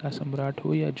इंग्लैंड का सम्राट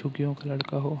हो या झुग्गियों का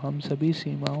लड़का हो। हम सभी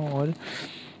सीमाओं और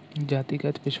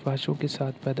जातिगत विश्वासों के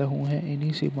साथ पैदा हुए हैं।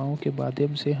 इन्हीं सीमाओं के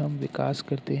माध्यम से हम विकास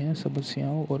करते हैं।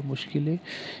 समस्याओं और मुश्किलें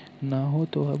ना हो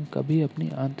तो हम कभी अपनी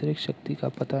आंतरिक शक्ति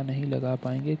का पता नहीं लगा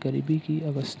पाएंगे। गरीबी की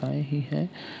अवस्थाएं ही हैं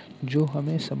जो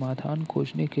हमें समाधान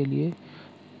खोजने के लिए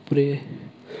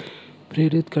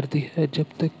प्रेरित करती है। जब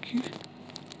तक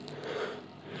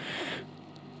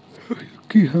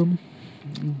कि हम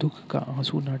दुख का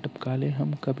आंसू ना टपका लें,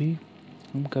 हम कभी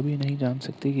नहीं जान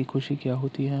सकते कि खुशी क्या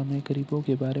होती है। हमें गरीबों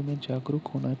के बारे में जागरूक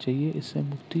होना चाहिए, इससे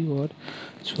मुक्ति और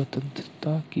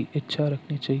स्वतंत्रता की इच्छा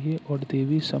रखनी चाहिए और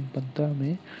देवी संपन्नता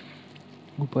में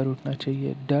ऊपर उठना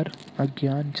चाहिए। डर,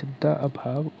 अज्ञान, चिंता,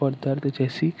 अभाव और दर्द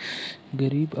जैसी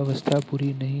गरीब अवस्था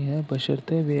बुरी नहीं है,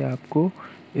 बशर्ते वे आपको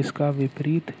इसका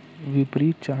विपरीत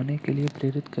चाहने के लिए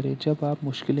प्रेरित करें। जब आप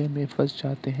मुश्किलें में फंस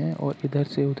जाते हैं और इधर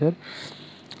से उधर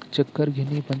चक्कर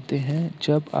घिनी बनते हैं,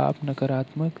 जब आप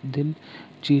नकारात्मक, दिल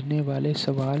चीरने वाले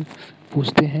सवाल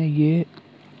पूछते हैं,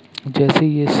 जैसे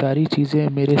ये सारी चीज़ें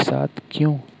मेरे साथ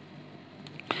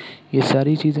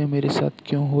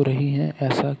क्यों हो रही हैं?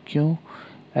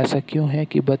 ऐसा क्यों है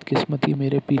कि बदकिस्मती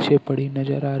मेरे पीछे पड़ी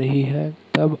नजर आ रही है?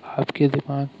 तब आपके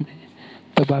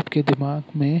दिमाग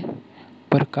में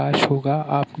प्रकाश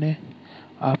होगा।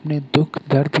 आपने दुख,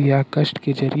 दर्द या कष्ट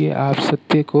के जरिए आप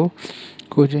सत्य को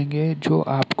खोजेंगे जो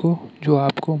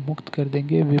आपको मुक्त कर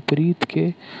देंगे। विपरीत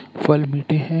के फल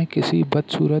मीठे हैं, किसी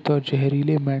बदसूरत और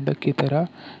जहरीले मेंढक की तरह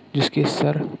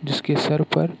जिसके सर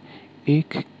पर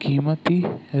एक कीमती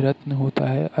रत्न होता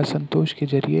है। असंतोष के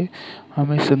जरिए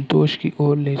हमें संतोष की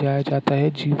ओर ले जाया जाता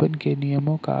है। जीवन के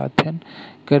नियमों का अध्ययन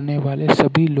करने वाले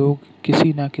सभी लोग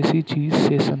किसी न किसी चीज़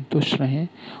से संतुष्ट रहें।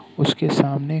 उसके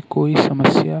सामने कोई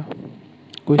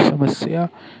समस्या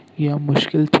या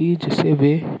मुश्किल थी जिसे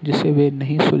वे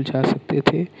नहीं सुलझा सकते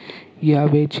थे, या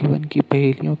वे जीवन की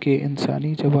पहेलियों के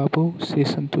इंसानी जवाबों से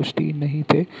संतुष्टि नहीं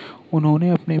थे। उन्होंने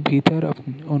अपने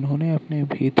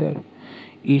भीतर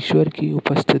ईश्वर की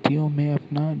उपस्थितियों में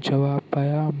अपना जवाब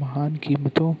पाया। महान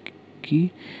कीमतों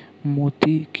की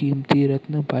कीमती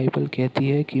रत्न बाइबल कहती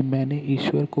है कि मैंने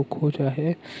ईश्वर को खोजा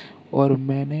है और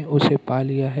मैंने उसे पा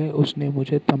लिया है। उसने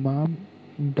मुझे तमाम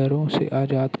डरों से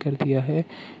आज़ाद कर दिया है।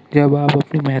 जब आप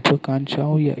अपनी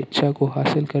महत्वाकांक्षाओं या इच्छा को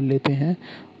हासिल कर लेते हैं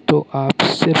तो आप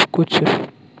सिर्फ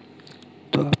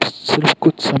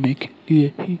कुछ समय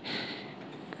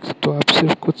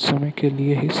के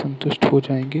लिए ही संतुष्ट हो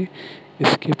जाएंगे।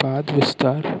 इसके बाद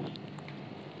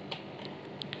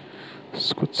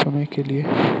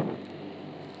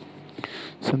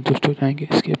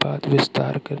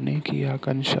विस्तार करने की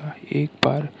आकांक्षा एक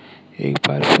बार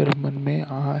फिर मन में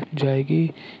आ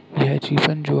जाएगी। यह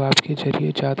जीवन जो आपके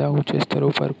जरिए ज़्यादा ऊंचे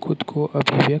स्तरों पर खुद को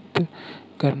अभिव्यक्त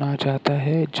करना चाहता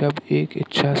है। जब एक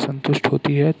इच्छा संतुष्ट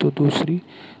होती है तो दूसरी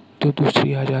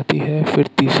आ जाती है, फिर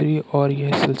तीसरी, और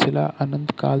यह सिलसिला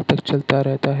अनंत काल तक चलता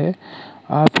रहता है।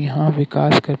 आप यहाँ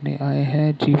विकास करने आए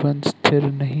हैं, जीवन स्थिर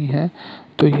नहीं है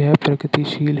तो यह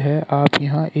प्रगतिशील है। आप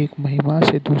यहाँ एक महिमा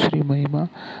से दूसरी महिमा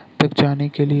तक जाने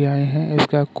के लिए आए हैं।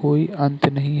 इसका कोई अंत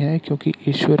नहीं है, क्योंकि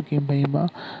ईश्वर की महिमा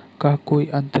का कोई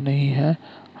अंत नहीं है।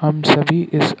 हम सभी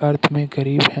इस अर्थ में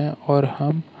गरीब हैं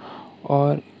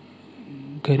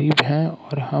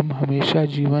और हम हमेशा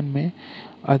जीवन में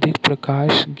अधिक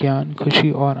प्रकाश, ज्ञान,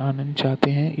 खुशी और आनंद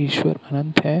चाहते हैं। ईश्वर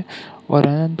अनंत है और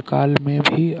अनंत काल में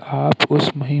भी आप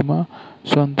उस महिमा,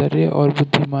 सौंदर्य और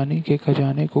बुद्धिमानी के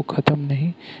खजाने को खत्म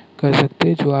नहीं कर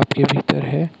सकते जो आपके भीतर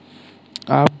है।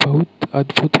 आप बहुत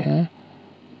अद्भुत हैं।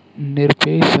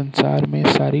 निरपेक्ष संसार में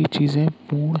सारी चीजें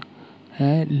पूर्ण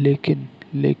हैं,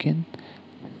 लेकिन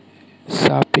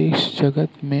सापेक्ष जगत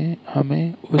में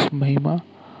हमें उस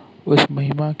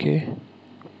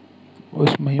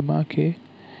महिमा के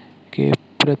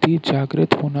प्रति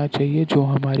जागृत होना चाहिए जो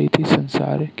हमारी थी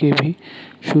संसार के भी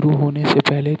शुरू होने से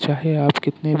पहले। चाहे आप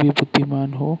कितने भी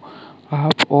बुद्धिमान हो,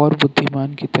 आप और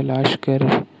बुद्धिमान की तलाश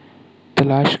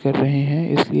कर रहे हैं।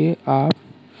 इसलिए आप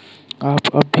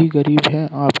अब भी गरीब हैं।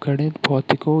 आप गणित,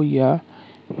 भौतिकों या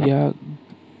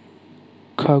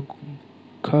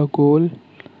खगोल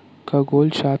खगोल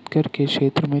शास्त्र के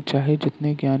क्षेत्र में चाहे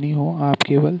जितने ज्ञानी हो, आप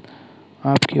केवल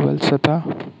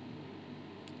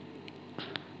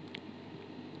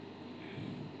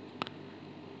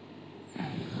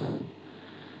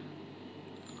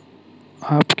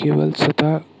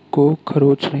सतह को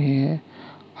खरोच रहे हैं।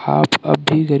 आप अब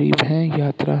भी गरीब हैं।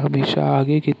 यात्रा हमेशा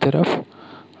आगे की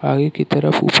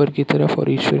तरफ, ऊपर की तरफ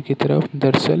और ईश्वर की तरफ।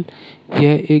 दरअसल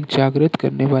यह एक जागृत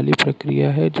करने वाली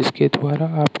प्रक्रिया है जिसके द्वारा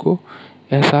आपको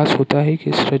एहसास होता है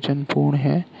कि सृजन पूर्ण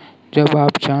है। जब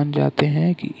आप जान जाते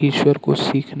हैं कि ईश्वर को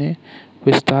सीखने,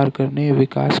 विस्तार करने,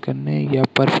 विकास करने या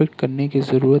परफेक्ट करने की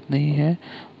ज़रूरत नहीं है,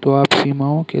 तो आप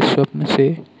सीमाओं के स्वप्न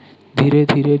से धीरे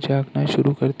धीरे जागना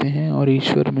शुरू करते हैं और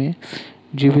ईश्वर में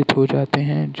जीवित हो जाते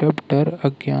हैं। जब डर,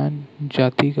 अज्ञान,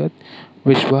 जातिगत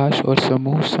विश्वास और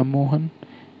समूह सम्मोहन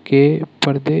के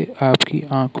पर्दे आपकी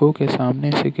आंखों के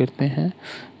सामने से गिरते हैं,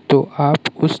 तो आप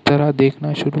उस तरह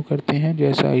देखना शुरू करते हैं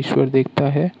जैसा ईश्वर देखता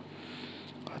है।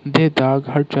 अंधे दाग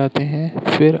हट जाते हैं।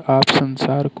 फिर आप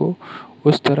संसार को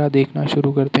उस तरह देखना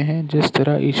शुरू करते हैं जिस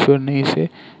तरह ईश्वर ने इसे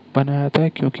बनाया था,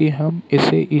 क्योंकि हम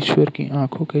इसे ईश्वर की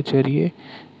आंखों के जरिए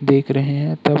देख रहे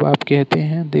हैं। तब आप कहते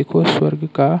हैं, देखो, स्वर्ग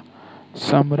का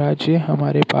साम्राज्य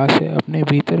हमारे पास है। अपने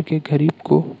भीतर के गरीब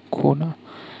को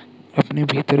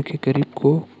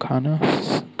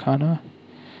खाना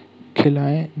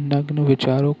खिलाएं, नग्न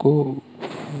विचारों को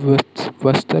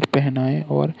वस्त्र पहनाएं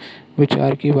और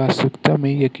विचार की वास्तविकता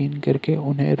में यकीन करके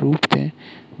उन्हें रूप दें।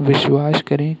 विश्वास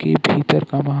करें कि भीतर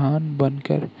का महान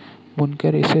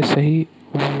बुनकर इसे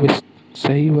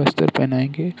सही वस्त्र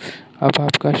पहनाएंगे। अब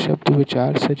आपका शब्द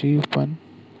विचार सजीवपन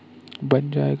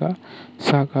बन जाएगा,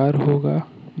 साकार होगा।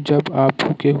 जब आप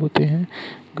भूखे होते हैं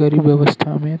गरीब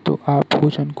अवस्था में, तो आप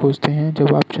भोजन खोजते हैं।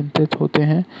 जब आप चिंतित होते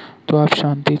हैं तो आप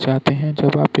शांति चाहते हैं।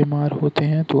 जब आप बीमार होते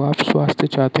हैं तो आप स्वास्थ्य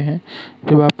चाहते हैं।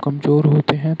 जब आप कमजोर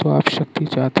होते हैं तो आप शक्ति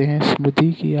चाहते हैं।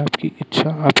 समृद्धि की आपकी इच्छा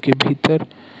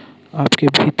आपके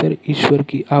भीतर ईश्वर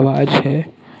की आवाज़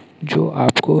है जो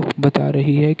आपको बता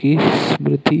रही है कि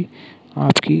समृद्धि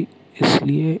आपकी।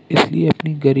 इसलिए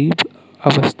अपनी गरीब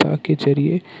अवस्था के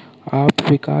जरिए आप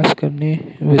विकास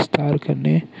करने, विस्तार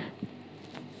करने,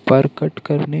 प्रकट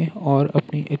करने और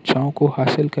अपनी इच्छाओं को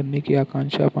हासिल करने की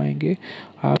आकांक्षा पाएंगे।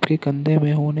 आपके कंधे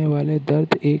में होने वाले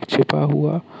दर्द एक छिपा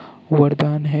हुआ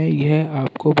वरदान है। यह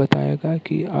आपको बताएगा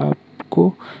कि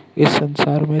आपको इस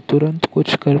संसार में तुरंत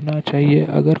कुछ करना चाहिए।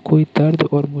 अगर कोई दर्द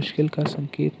और मुश्किल का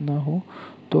संकेत न हो,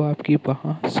 तो आपकी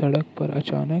बाँह सड़क पर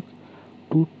अचानक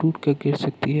टूट कर गिर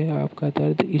सकती है। आपका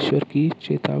दर्द ईश्वर की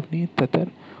चेतावनी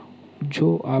तंत्र,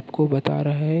 जो आपको बता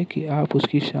रहा है कि आप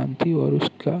उसकी शांति और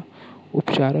उसका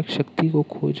उपचारक शक्ति को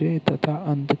खोजें तथा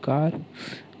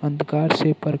अंधकार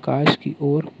से प्रकाश की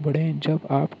ओर बढ़ें। जब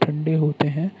आप ठंडे होते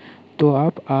हैं तो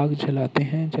आप आग जलाते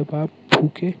हैं। जब आप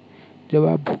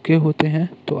भूखे होते हैं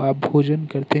तो आप भोजन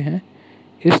करते हैं।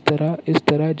 इस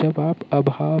तरह जब आप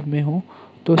अभाव में हो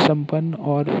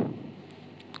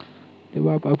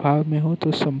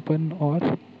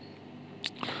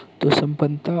तो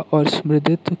संपन्नता और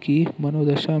समृद्धित्व की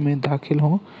मनोदशा में दाखिल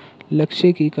हों।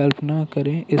 लक्ष्य की कल्पना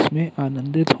करें, इसमें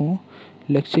आनंदित हों।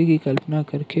 लक्ष्य की कल्पना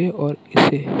करके और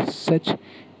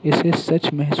इसे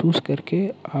सच महसूस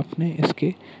करके आपने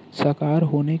इसके साकार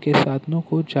होने के साधनों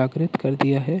को जागृत कर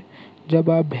दिया है। जब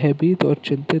आप भयभीत और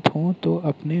चिंतित हों तो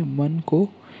अपने मन को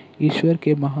ईश्वर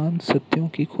के महान सत्यों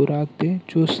की खुराक दें,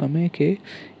 जो समय के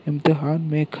इम्तिहान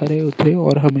में खरे उतरे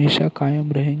और हमेशा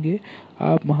कायम रहेंगे।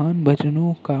 आप महान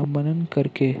भजनों का मनन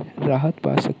करके राहत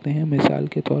पा सकते हैं। मिसाल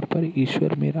के तौर पर,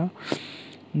 ईश्वर मेरा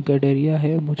गडरिया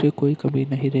है, मुझे कोई कमी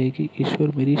नहीं रहेगी।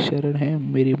 ईश्वर मेरी शरण है,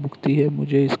 मेरी मुक्ति है,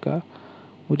 मुझे इसका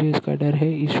डर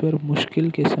है। ईश्वर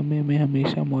मुश्किल के समय में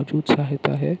हमेशा मौजूद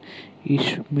सहायता है।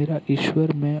 मेरा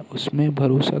ईश्वर, मैं उसमें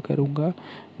भरोसा करूँगा।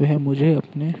 वह मुझे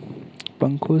अपने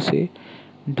पंखों से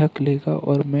ढक लेगा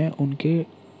और मैं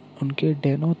उनके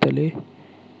डैनों तले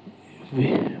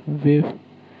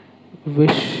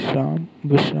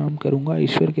विश्राम करूँगा।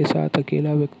 ईश्वर के साथ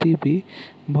अकेला व्यक्ति भी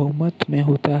बहुमत में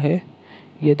होता है।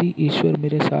 यदि ईश्वर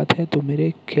मेरे साथ है तो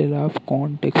मेरे खिलाफ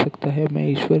कौन टिक सकता है। मैं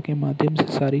ईश्वर के माध्यम से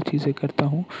सारी चीज़ें करता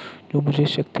हूँ जो मुझे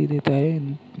शक्ति देता है।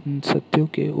 इन सत्यों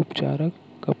के उपचारक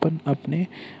अपन अपने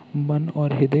मन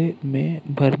और हृदय में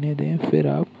भरने दें।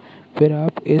 फिर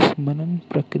आप इस मनन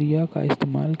प्रक्रिया का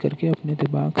इस्तेमाल करके अपने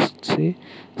दिमाग से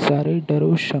सारे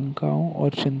डरों, शंकाओं और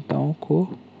चिंताओं को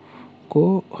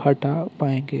हटा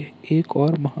पाएंगे। एक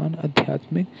और महान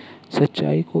आध्यात्मिक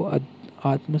सच्चाई को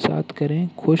आत्मसात करें।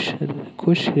 खुश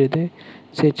हृदय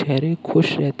से चेहरे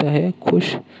खुश रहता है।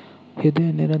 खुश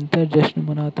हृदय निरंतर जश्न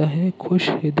मनाता है। खुश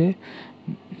हृदय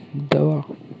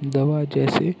दवा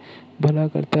जैसे भला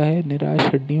करता है। निराश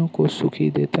हड्डियों को सुखी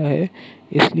देता है।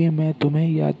 इसलिए मैं तुम्हें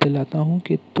याद दिलाता हूँ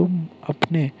कि तुम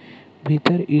अपने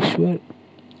भीतर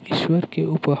ईश्वर के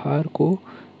उपहार को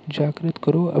जागृत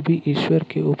करो। अभी ईश्वर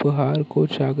के उपहार को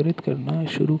जागृत करना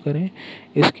शुरू करें।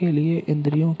 इसके लिए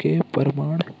इंद्रियों के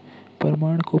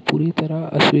प्रमाण को पूरी तरह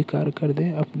अस्वीकार कर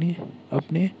दें।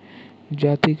 अपने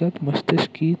जातिगत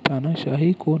मस्तिष्क की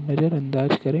तानाशाही को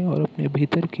नज़रअंदाज करें और अपने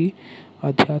भीतर की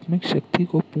आध्यात्मिक शक्ति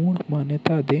को पूर्ण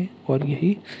मान्यता दें। और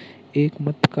यही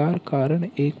एकमतकार कारण,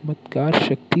 एकमतकार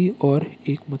शक्ति और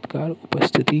एकमतकार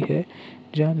उपस्थिति है।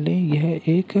 जान लें, यह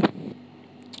एक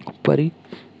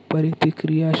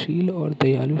प्रतिक्रियाशील और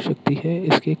दयालु शक्ति है।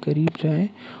 इसके करीब जाएं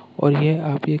और यह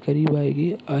आपके करीब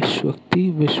आएगी। आश्वस्ति,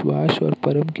 विश्वास और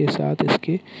परम के साथ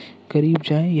इसके करीब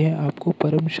जाएं। यह आपको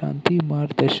परम शांति,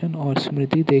 मार्गदर्शन और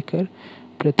स्मृति देकर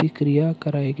प्रतिक्रिया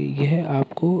कराएगी। यह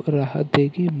आपको राहत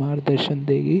देगी, मार्गदर्शन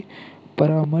देगी,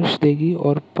 परामर्श देगी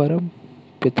और परम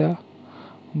पिता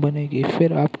बनेगी।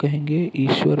 फिर आप कहेंगे,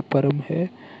 ईश्वर परम है,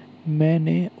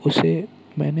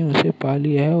 मैंने उसे पा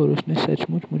लिया है और उसने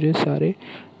सचमुच मुझे सारे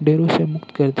डेरों से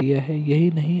मुक्त कर दिया है। यही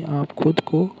नहीं, आप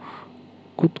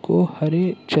खुद को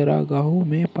हरे चरागाहों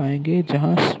में पाएंगे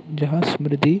जहाँ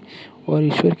समृद्धि और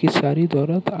ईश्वर की सारी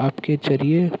दौलत आपके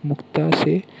जरिए मुक्तता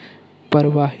से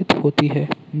प्रवाहित होती है।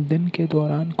 दिन के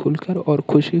दौरान खुलकर और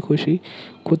खुशी खुशी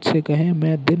खुद से कहें,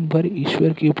 मैं दिन भर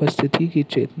ईश्वर की उपस्थिति की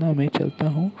चेतना में चलता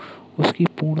हूँ। उसकी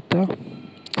पूर्णता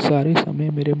सारे समय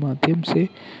मेरे माध्यम से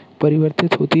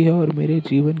परिवर्तित होती है और मेरे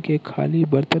जीवन के खाली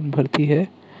बर्तन भरती है।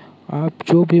 आप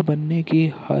जो भी बनने की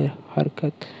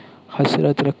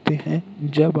हसरत रखते हैं,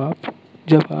 जब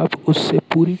आप उससे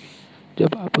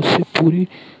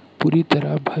पूरी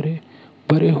तरह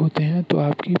भरे होते हैं तो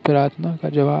आपकी प्रार्थना का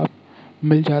जवाब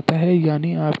मिल जाता है,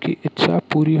 यानी आपकी इच्छा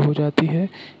पूरी हो जाती है।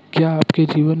 क्या आपके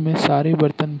जीवन में सारे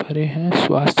बर्तन भरे हैं?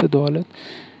 स्वास्थ्य, दौलत,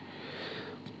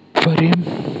 प्रेम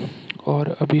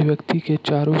और अभिव्यक्ति के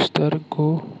चारों स्तर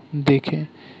को देखें।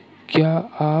 क्या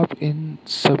आप इन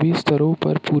सभी स्तरों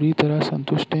पर पूरी तरह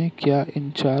संतुष्ट हैं? क्या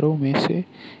इन चारों में से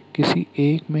किसी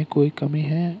एक में कोई कमी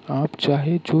है? आप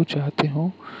चाहे जो चाहते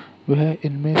हो वह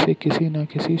इनमें से किसी न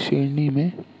किसी श्रेणी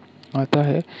में आता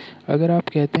है। अगर आप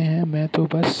कहते हैं, मैं तो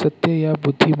बस सत्य या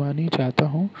बुद्धिमानी चाहता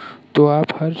हूँ, तो आप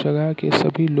हर जगह के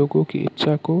सभी लोगों की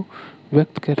इच्छा को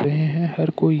व्यक्त कर रहे हैं। हर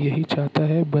कोई यही चाहता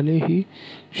है, भले ही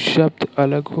शब्द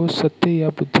अलग हो। सत्य या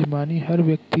बुद्धिमानी हर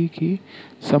व्यक्ति की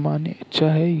सामान्य इच्छा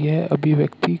है। यह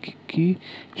अभिव्यक्ति की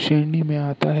श्रेणी में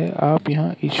आता है। आप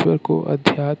यहाँ ईश्वर को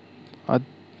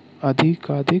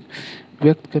अधिकाधिक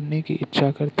व्यक्त करने की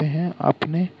इच्छा करते हैं।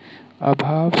 अपने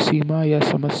अभाव, सीमा या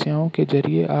समस्याओं के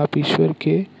जरिए आप ईश्वर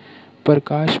के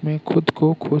प्रकाश में खुद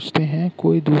को खोजते हैं।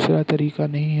 कोई दूसरा तरीका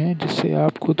नहीं है जिससे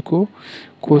आप खुद को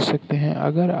खोज सकते हैं।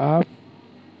 अगर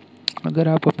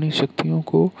आप अपनी शक्तियों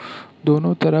को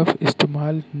दोनों तरफ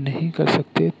इस्तेमाल नहीं कर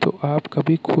सकते तो आप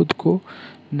कभी खुद को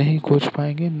नहीं खोज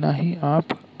पाएंगे, ना ही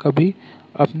आप कभी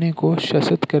अपने को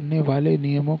शासित करने वाले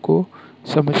नियमों को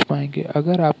समझ पाएंगे।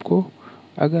 अगर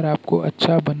आपको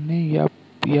अच्छा बनने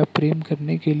या प्रेम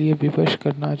करने के लिए विवश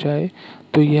करना चाहे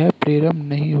तो यह प्रेम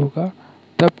नहीं होगा।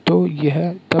 तब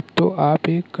तो आप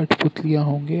एक कठपुतलियाँ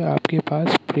होंगे। आपके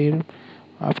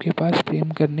पास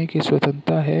प्रेम करने की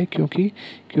स्वतंत्रता है,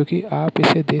 क्योंकि आप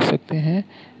इसे दे सकते हैं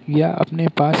या अपने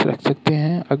पास रख सकते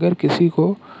हैं। अगर किसी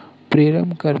को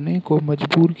प्रेम करने को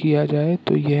मजबूर किया जाए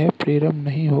तो यह प्रेम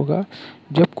नहीं होगा।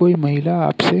 जब कोई महिला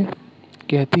आपसे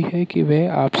कहती है कि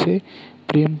वह आपसे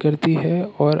प्रेम करती है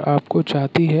और आपको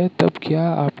चाहती है, तब क्या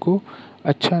आपको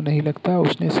अच्छा नहीं लगता?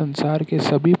 उसने संसार के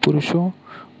सभी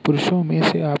पुरुषों में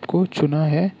से आपको चुना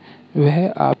है। वह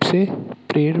आपसे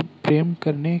प्रेम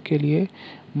करने के लिए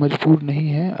मजबूर नहीं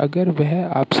है। अगर वह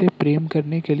आपसे प्रेम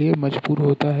करने के लिए मजबूर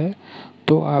होता है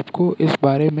तो आपको इस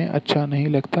बारे में अच्छा नहीं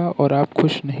लगता और आप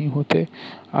खुश नहीं होते।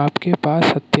 आपके पास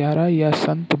हत्यारा या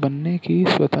संत बनने की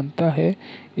स्वतंत्रता है।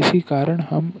 इसी कारण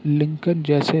हम लिंकन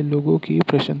जैसे लोगों की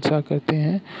प्रशंसा करते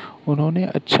हैं। उन्होंने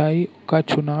अच्छाई का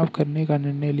चुनाव करने का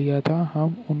निर्णय लिया था।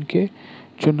 हम उनके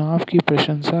चुनाव की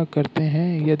प्रशंसा करते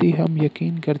हैं। यदि हम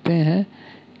यकीन करते हैं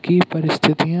कि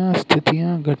परिस्थितियाँ,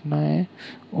 स्थितियाँ, घटनाएँ,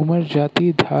 उम्र,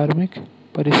 जाति, धार्मिक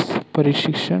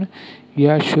प्रशिक्षण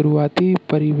या शुरुआती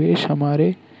परिवेश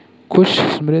हमारे खुश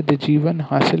समृद्ध जीवन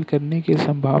हासिल करने की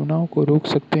संभावनाओं को रोक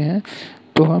सकते हैं,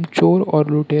 तो हम चोर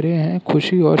और लुटेरे हैं।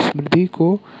 खुशी और समृद्धि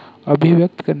को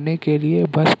अभिव्यक्त करने के लिए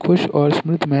बस खुश और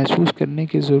समृद्ध महसूस करने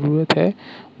की ज़रूरत है।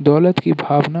 दौलत की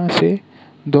भावना से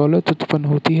दौलत उत्पन्न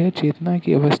होती है। चेतना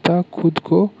की अवस्था खुद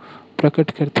को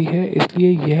प्रकट करती है।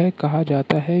 इसलिए यह कहा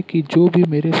जाता है कि जो भी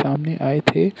मेरे सामने आए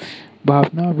थे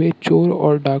भावना, वे चोर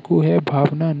और डाकू है।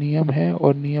 भावना नियम है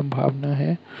और नियम भावना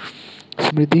है।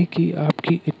 समृद्धि की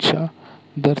आपकी इच्छा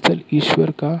दरअसल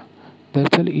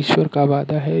ईश्वर का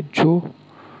वादा है, जो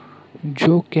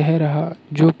कह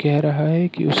रहा है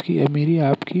कि उसकी अमीरी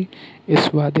आपकी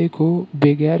इस वादे को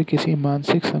बगैर किसी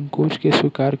मानसिक संकोच के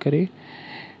स्वीकार करे।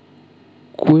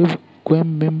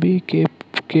 क्वेम्बेम्बी के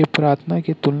प्रार्थना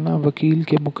की तुलना वकील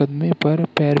के मुकदमे पर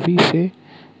पैरवी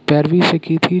से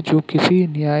की थी, जो किसी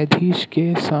न्यायाधीश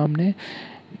के सामने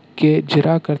के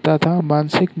जिरह करता था।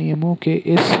 मानसिक नियमों के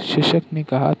इस शिक्षक ने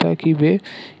कहा था कि वे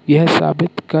यह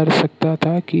साबित कर सकता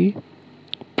था कि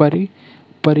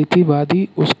परितिवादी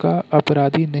उसका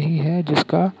अपराधी नहीं है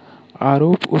जिसका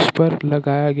आरोप उस पर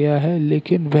लगाया गया है,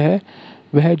 लेकिन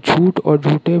वह झूठ और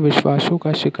झूठे विश्वासों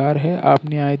का शिकार है। आप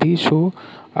न्यायाधीश हो,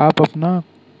 आप अपना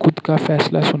खुद का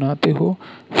फैसला सुनाते हो,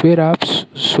 फिर आप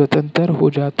स्वतंत्र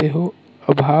हो जाते हो।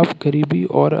 अभाव, गरीबी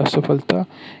और असफलता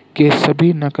के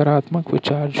सभी नकारात्मक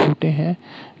विचार झूठे हैं।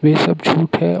 वे सब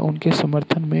झूठ है, उनके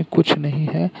समर्थन में कुछ नहीं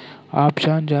है। आप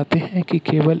जान जाते हैं कि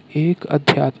केवल एक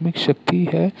आध्यात्मिक शक्ति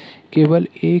है, केवल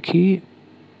एक ही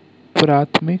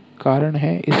प्राथमिक कारण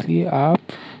है। इसलिए आप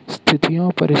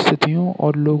स्थितियों, परिस्थितियों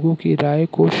और लोगों की राय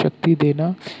को शक्ति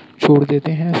देना छोड़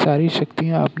देते हैं। सारी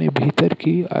शक्तियाँ अपने भीतर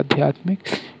की आध्यात्मिक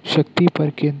शक्ति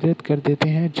पर केंद्रित कर देते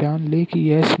हैं। जान लें कि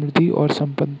यह समृद्धि और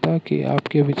संपन्नता के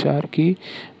आपके विचार की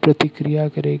प्रतिक्रिया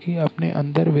करेगी। अपने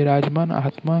अंदर विराजमान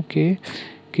आत्मा के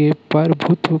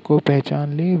प्रभुत्व को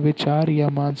पहचान लें। विचार या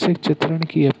मानसिक चित्रण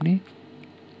की अपनी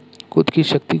खुद की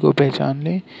शक्ति को पहचान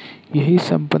लें। यही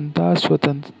संपन्नता,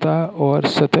 स्वतंत्रता और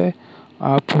सतत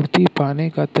आपूर्ति पाने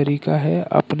का तरीका है।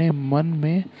 अपने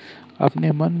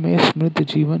मन में समृद्ध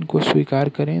जीवन को स्वीकार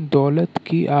करें। दौलत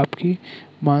की आपकी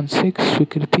मानसिक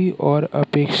स्वीकृति और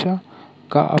अपेक्षा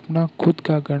का अपना खुद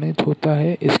का गणित होता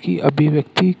है। इसकी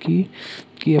अभिव्यक्ति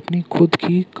की अपनी खुद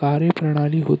की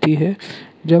कार्यप्रणाली होती है।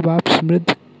 जब आप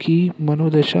समृद्ध की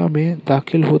मनोदशा में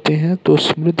दाखिल होते हैं तो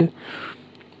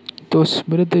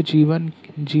समृद्ध जीवन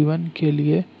के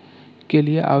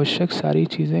लिए आवश्यक सारी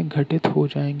चीज़ें घटित हो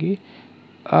जाएंगी।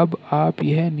 अब आप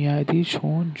यह न्यायाधीश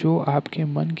हों जो आपके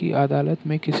मन की अदालत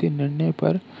में किसी निर्णय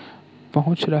पर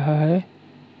पहुंच रहा है।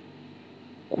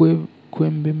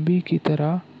 क्वेम्बेम्बी की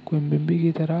तरह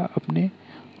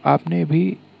आपने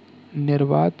भी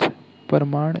निर्वात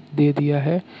प्रमाण दे दिया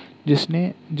है,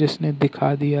 जिसने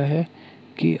दिखा दिया है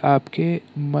कि आपके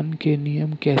मन के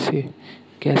नियम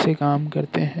कैसे काम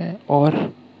करते हैं।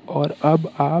 और अब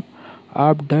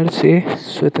आप डर से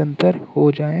स्वतंत्र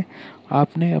हो जाएं।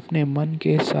 आपने अपने मन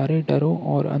के सारे डरों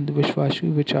और अंधविश्वासी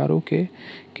विचारों के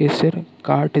सिर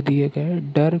काट दिए गए।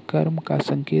 डर कर्म का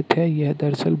संकेत है। यह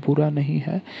दरअसल बुरा नहीं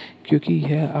है, क्योंकि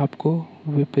यह आपको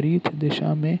विपरीत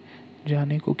दिशा में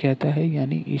जाने को कहता है,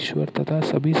 यानी ईश्वर तथा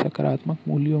सभी सकारात्मक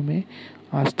मूल्यों में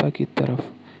आस्था की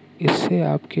तरफ। इससे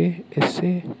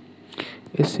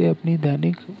अपनी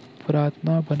दैनिक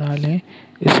प्रार्थना बना लें।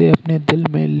 इसे अपने दिल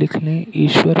में लिख लें।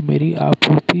 ईश्वर मेरी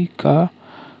आपूर्ति का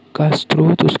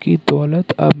स्रोत, उसकी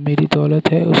दौलत अब मेरी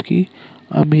दौलत है। उसकी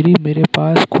अमीरी मेरे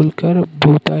पास खुलकर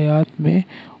भूतायात में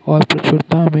और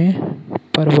प्रचुरता में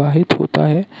प्रवाहित होता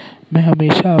है। मैं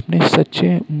हमेशा अपने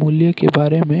सच्चे मूल्य के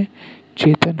बारे में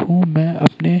चेतन हूँ। मैं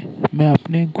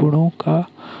अपने गुणों का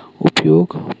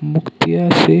उपयोग मुक्तिया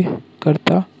से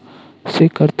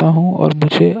करता हूँ और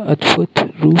मुझे अद्भुत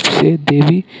रूप से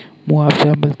देवी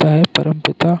मुआवजा मिलता है।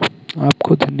 परमपिता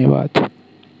आपको धन्यवाद।